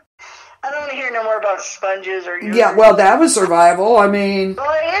 I don't want to hear talking no more about sponges or yogurt. Yeah, well, that was survival. I mean...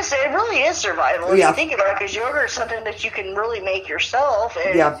 Well, it really is survival if you think about it, because yogurt is something that you can really make yourself.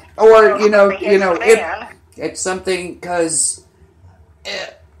 And, or, it's something, because,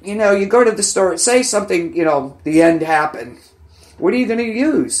 you go to the store, say something, the end happened. What are you going to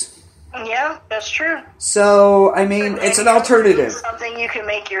use? Yeah, that's true. So, I mean, it's an alternative. It's something you can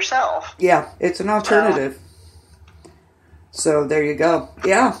make yourself. Yeah, it's an alternative. So, there you go.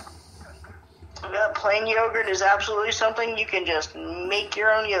 Yeah. Plain yogurt is absolutely something you can just make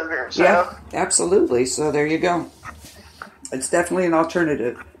your own yogurt. So. Yeah, absolutely. So, there you go. It's definitely an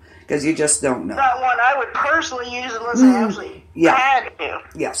alternative, because you just don't know. Not one I would personally use unless I absolutely had to.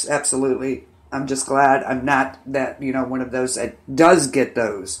 Yes, absolutely. I'm just glad I'm not that, one of those that does get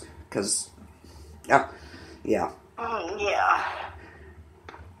those. Because, yeah.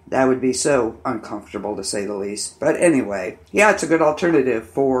 That would be so uncomfortable, to say the least. But anyway, yeah, it's a good alternative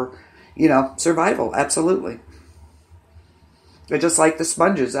for, survival. Absolutely. But just like the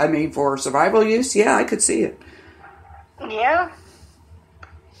sponges. I mean, for survival use, yeah, I could see it. Yeah.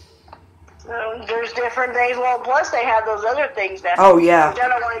 So there's different things. Well, plus they have those other things now. Oh, yeah. I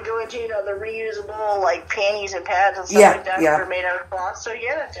don't want to go into, the reusable, like, panties and pads and stuff like that that are made out of cloth. So,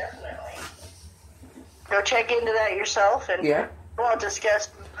 yeah, definitely. Go check into that yourself. And we won't discuss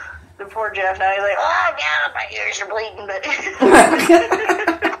the poor Jeff now. He's like, oh, God, my ears are bleeding. But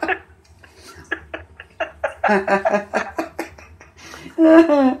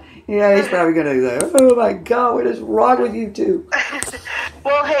yeah, he's probably going to be like, oh, my God, what is wrong with you two?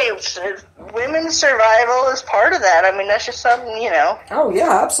 Well, hey, women's survival is part of that. I mean, that's just something, Oh,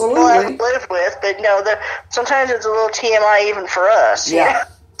 yeah, absolutely. We'll have to live with. But, sometimes it's a little TMI even for us. Yeah.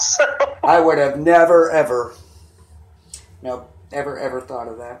 So. I would have never, ever thought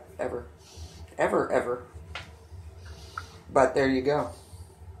of that. Ever. But there you go.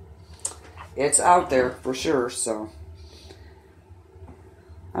 It's out there for sure, so.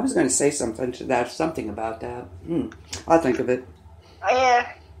 I was going to say something about that. I'll think of it.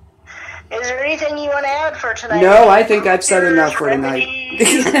 Yeah. Is there anything you want to add for tonight? No, I think I've said enough for tonight.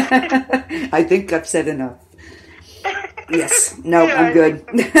 I think I've said enough. Yes. No, I'm good.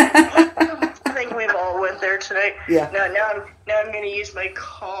 I think we've all went there tonight. Yeah. Now I'm going to use my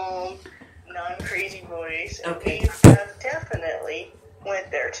calm, non-crazy voice. Okay. We have definitely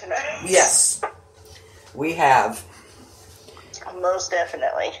went there tonight. Yes. We have. Most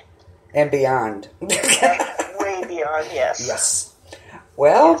definitely. And beyond. Way beyond, yes. Yes.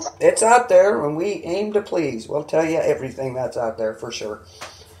 Well, it's out there, and we aim to please. We'll tell you everything that's out there for sure.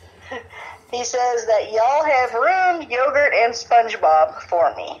 He says that y'all have ruined yogurt and SpongeBob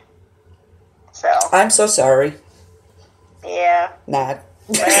for me. So. I'm so sorry. Yeah. Not.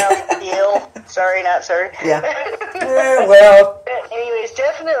 Well, deal. Sorry, not sorry. Yeah. Well. Anyways,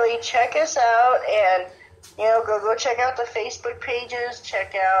 definitely check us out and, go check out the Facebook pages.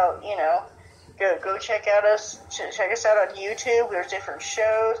 Check out, go check out check us out on YouTube. There's different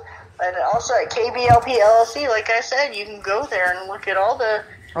shows. And also at KBLP LLC, like I said, you can go there and look at all the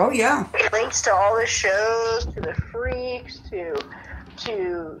links to all the shows, to the freaks, to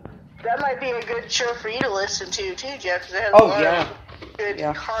that might be a good show for you to listen to too, Jeff, because it has a lot of good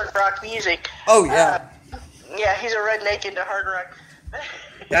hard rock music. Oh yeah. Yeah, he's a redneck into hard rock.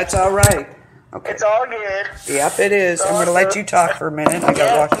 That's all right. Okay. It's all good. Yep, it is. I'm going to let you talk for a minute. I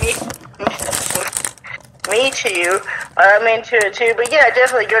got to Me too. I'm into it too. But yeah,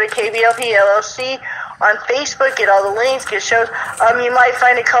 definitely go to KBLP LLC on Facebook. Get all the links. Get shows. You might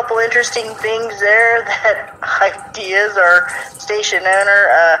find a couple interesting things there that ideas our station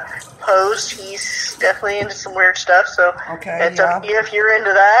owner posed. He's definitely into some weird stuff. So it's up to you if you're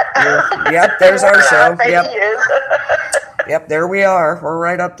into that. Yep, there's our show. Yep. Yep, there we are. We're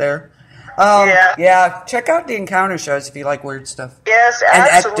right up there. Check out the Encounter shows if you like weird stuff. Yes,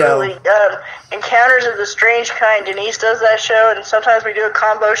 absolutely. Encounters of the Strange Kind. Denise does that show, and sometimes we do a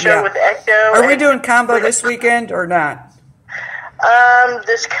combo show with Ecto. Are we doing combo this weekend or not?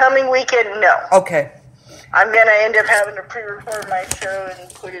 This coming weekend, no. Okay. I'm going to end up having to pre-record my show and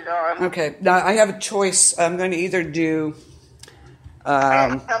put it on. Okay. Now, I have a choice. I'm going to either do...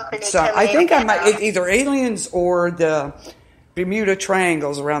 I think I might... Either Aliens or the Bermuda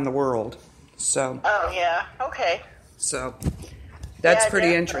Triangles around the world. So. Oh, yeah. Okay. So, that's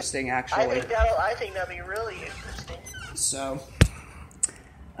pretty interesting, actually. I think that'll be really interesting. So,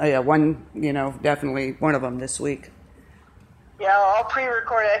 definitely one of them this week. Yeah, I'll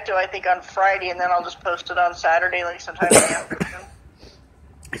pre-record Ecto, I think, on Friday, and then I'll just post it on Saturday, like sometime in the afternoon.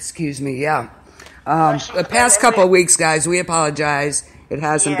 Excuse me, yeah. The past couple of weeks, guys, we apologize. It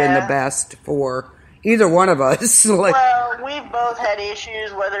hasn't been the best for, Either one of us. Like, well, we've both had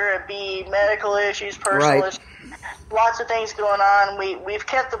issues, whether it be medical issues, personal issues, lots of things going on. We've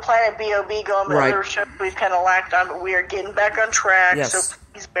kept the Planet B.O.B. going, but other shows we've kind of lacked on, but we are getting back on track. Yes. So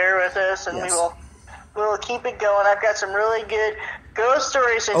please bear with us, and we'll keep it going. I've got some really good ghost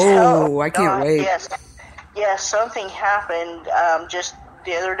stories to tell. Oh, I can't wait. Yes, something happened just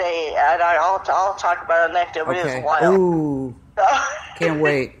the other day, and I'll talk about it next day, but it was wild. Ooh, can't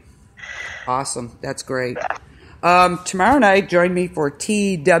wait. Awesome. That's great. Tomorrow night, join me for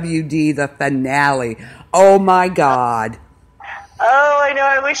TWD, the finale. Oh, my God. Oh, I know.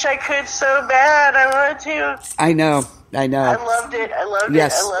 I wish I could so bad. I wanted to. I know. I loved it.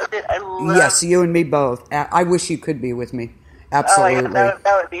 Yes, you and me both. I wish you could be with me. Absolutely. Oh,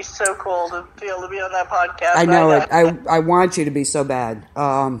 that would be so cool to be able to be on that podcast. I know it. I want you to be so bad.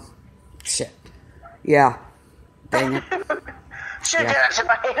 Shit. Yeah. Dang it.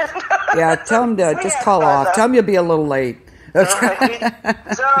 Yeah, tell him to just call off. Tell him you'll be a little late. Sorry,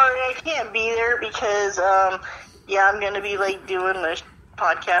 I can't be there because, I'm going to be like doing the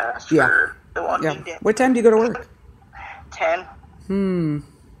podcast for the Walking Dead. What time do you go to work? 10. Let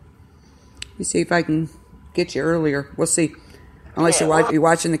me see if I can get you earlier. We'll see. Unless you're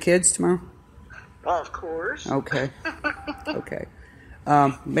watching the kids tomorrow? Well, of course. Okay. Okay.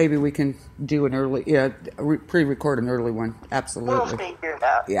 Maybe we can do an early, pre-record an early one. Absolutely. We'll figure it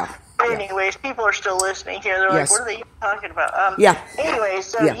out. Yeah. But anyways, people are still listening here. They're like, what are they talking about? Anyway,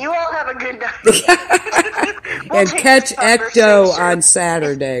 so you all have a good night. And catch Ecto on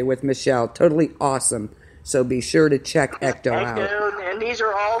Saturday with Michelle. Totally awesome. So be sure to check Ecto out. And these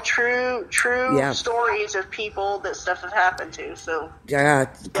are all true stories of people that stuff has happened to. So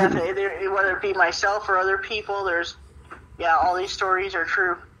definitely, whether it be myself or other people, all these stories are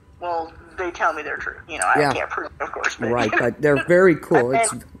true. Well, they tell me they're true. I can't prove it, of course. But, but they're very cool. It's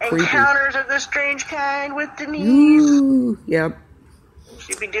creepy. Encounters of the strange kind with Denise. Ooh, yep.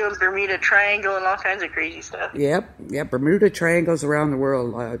 She'd be doing Bermuda Triangle and all kinds of crazy stuff. Yep. Bermuda Triangles around the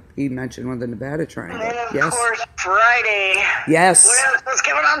world. He mentioned one of the Nevada Triangle. And then, of course, Friday. Yes. What's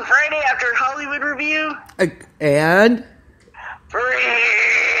coming on Friday after Hollywood Review? And?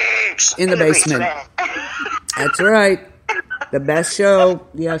 Freaks in the basement. That's right. The best show.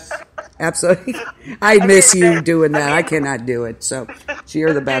 Yes. Absolutely. I miss you doing that. I cannot do it. So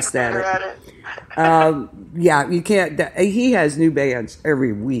you're the best at it. You can't. He has new bands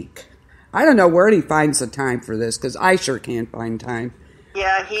every week. I don't know where he finds the time for this because I sure can't find time.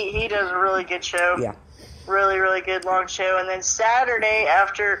 Yeah, he does a really good show. Yeah. Really, really good long show. And then Saturday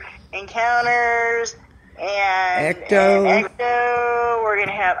after Encounters and Ecto, we're going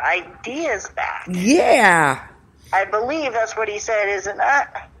to have Ideas back. Yeah. I believe that's what he said, isn't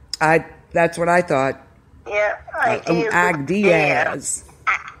that? That's what I thought. Yeah. Ideas.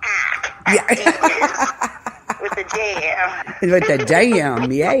 With the jam. With the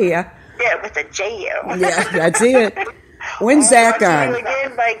jam, yeah. Yeah, with the jam. Yeah, that's it. When's Zach on?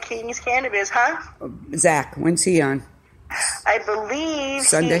 Again by King's Cannabis, huh? Zach, when's he on? I believe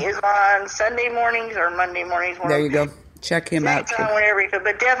Sunday? He is on Sunday mornings or Monday mornings. There you go. Check him out. Whenever he could,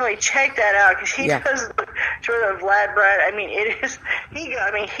 but definitely check that out because he does sort of Vlad Brad. I mean, it is he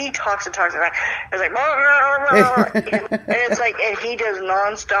talks and talks about. It's like and it's like, and he does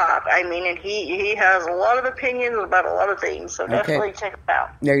nonstop. I mean, and he has a lot of opinions about a lot of things. So definitely check him out.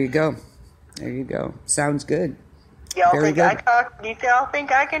 There you go. Sounds good. Y'all think I talk? Do y'all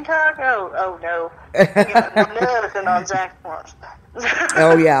think I can talk? Oh no. Got nothing on Zach once.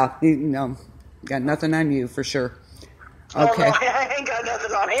 Oh yeah, got nothing on you for sure. Okay. Oh, no, I ain't got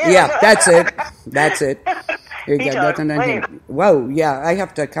nothing on him. Yeah, that's it. You got nothing on him. Whoa, yeah, I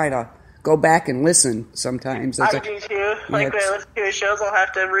have to kind of go back and listen sometimes. I do too. Like when I listen to his shows, I'll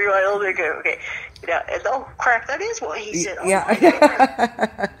have to rewind and go, okay, oh crap, that is what he said.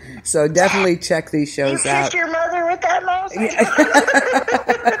 Yeah. So definitely check these shows out. You kissed your mother with that mouth?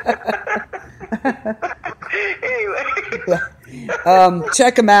 Anyway.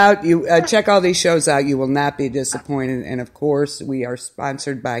 Check them out. You check all these shows out. You will not be disappointed. And of course, we are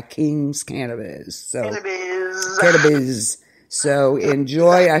sponsored by King's Cannabis. So Cannabis. So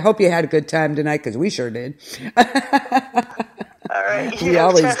enjoy. I hope you had a good time tonight because we sure did. All right. We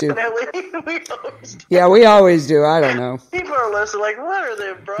always do. Yeah, we always do. I don't know. People are listening like, what are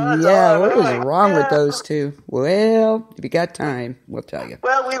they, bro? Yeah, what was wrong with those two? Well, if you got time, we'll tell you.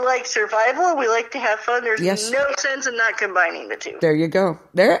 Well, we like survival. We like to have fun. There's no sense in not combining the two. There you go.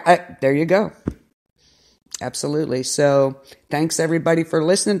 There you go. Absolutely. So thanks, everybody, for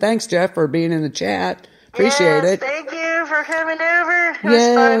listening. Thanks, Jeff, for being in the chat. Appreciate it. Thank you for coming over.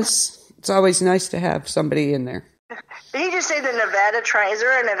 Yes. It's always nice to have somebody in there. He you say the Nevada Triangle? Is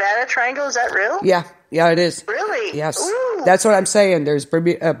there a Nevada Triangle? Is that real? Yeah, it is. Really? Yes. Ooh. That's what I'm saying. There's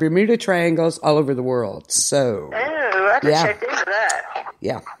Bermuda Triangles all over the world. So, I have to check into that.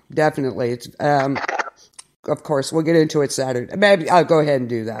 Yeah, definitely. It's of course, we'll get into it Saturday. Maybe I'll go ahead and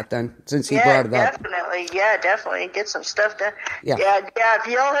do that then, since he brought it up. Yeah, definitely. Get some stuff done. Yeah. If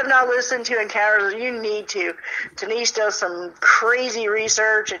y'all have not listened to Encounters, you need to. Denise does some crazy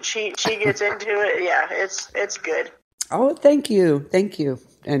research, and she gets into it. Yeah, it's good. Oh, thank you.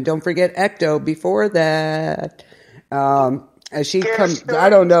 And don't forget Ecto before that. As she comes, I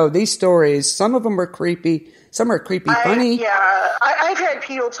don't know, these stories, some of them are creepy, some are creepy funny. I've had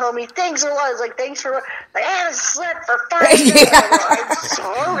people tell me, thanks a lot. It's like, thanks for, I haven't slept for 5 minutes. I'm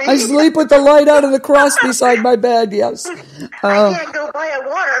sorry. I sleep with the light out of the cross beside my bed, yes. I can't go buy a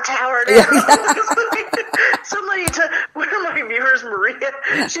water tower now. Somebody, one of my viewers, Maria,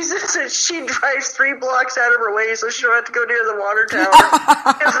 she said she drives 3 blocks out of her way so she don't have to go near the water tower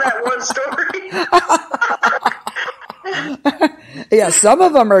because of that one story. Yeah, some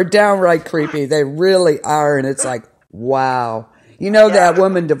of them are downright creepy. They really are, and it's like, wow. You know that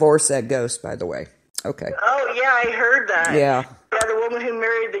woman divorced that ghost, by the way. Okay. Oh, yeah, I heard that. Yeah. Yeah, the woman who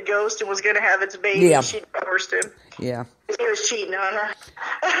married the ghost and was going to have its baby, she divorced him. Yeah. He was cheating on her.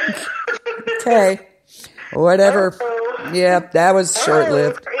 Okay. Whatever. Yeah, that was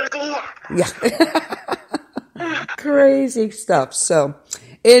short-lived. Crazy. Yeah. Crazy stuff. So,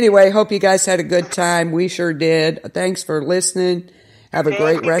 anyway, hope you guys had a good time. We sure did. Thanks for listening. Have a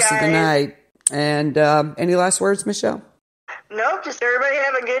great rest of the night. And any last words, Michelle? Nope, just everybody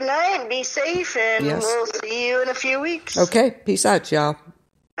have a good night and be safe, and we'll see you in a few weeks. Okay, peace out, y'all.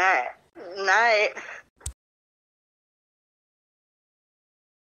 All right. Night.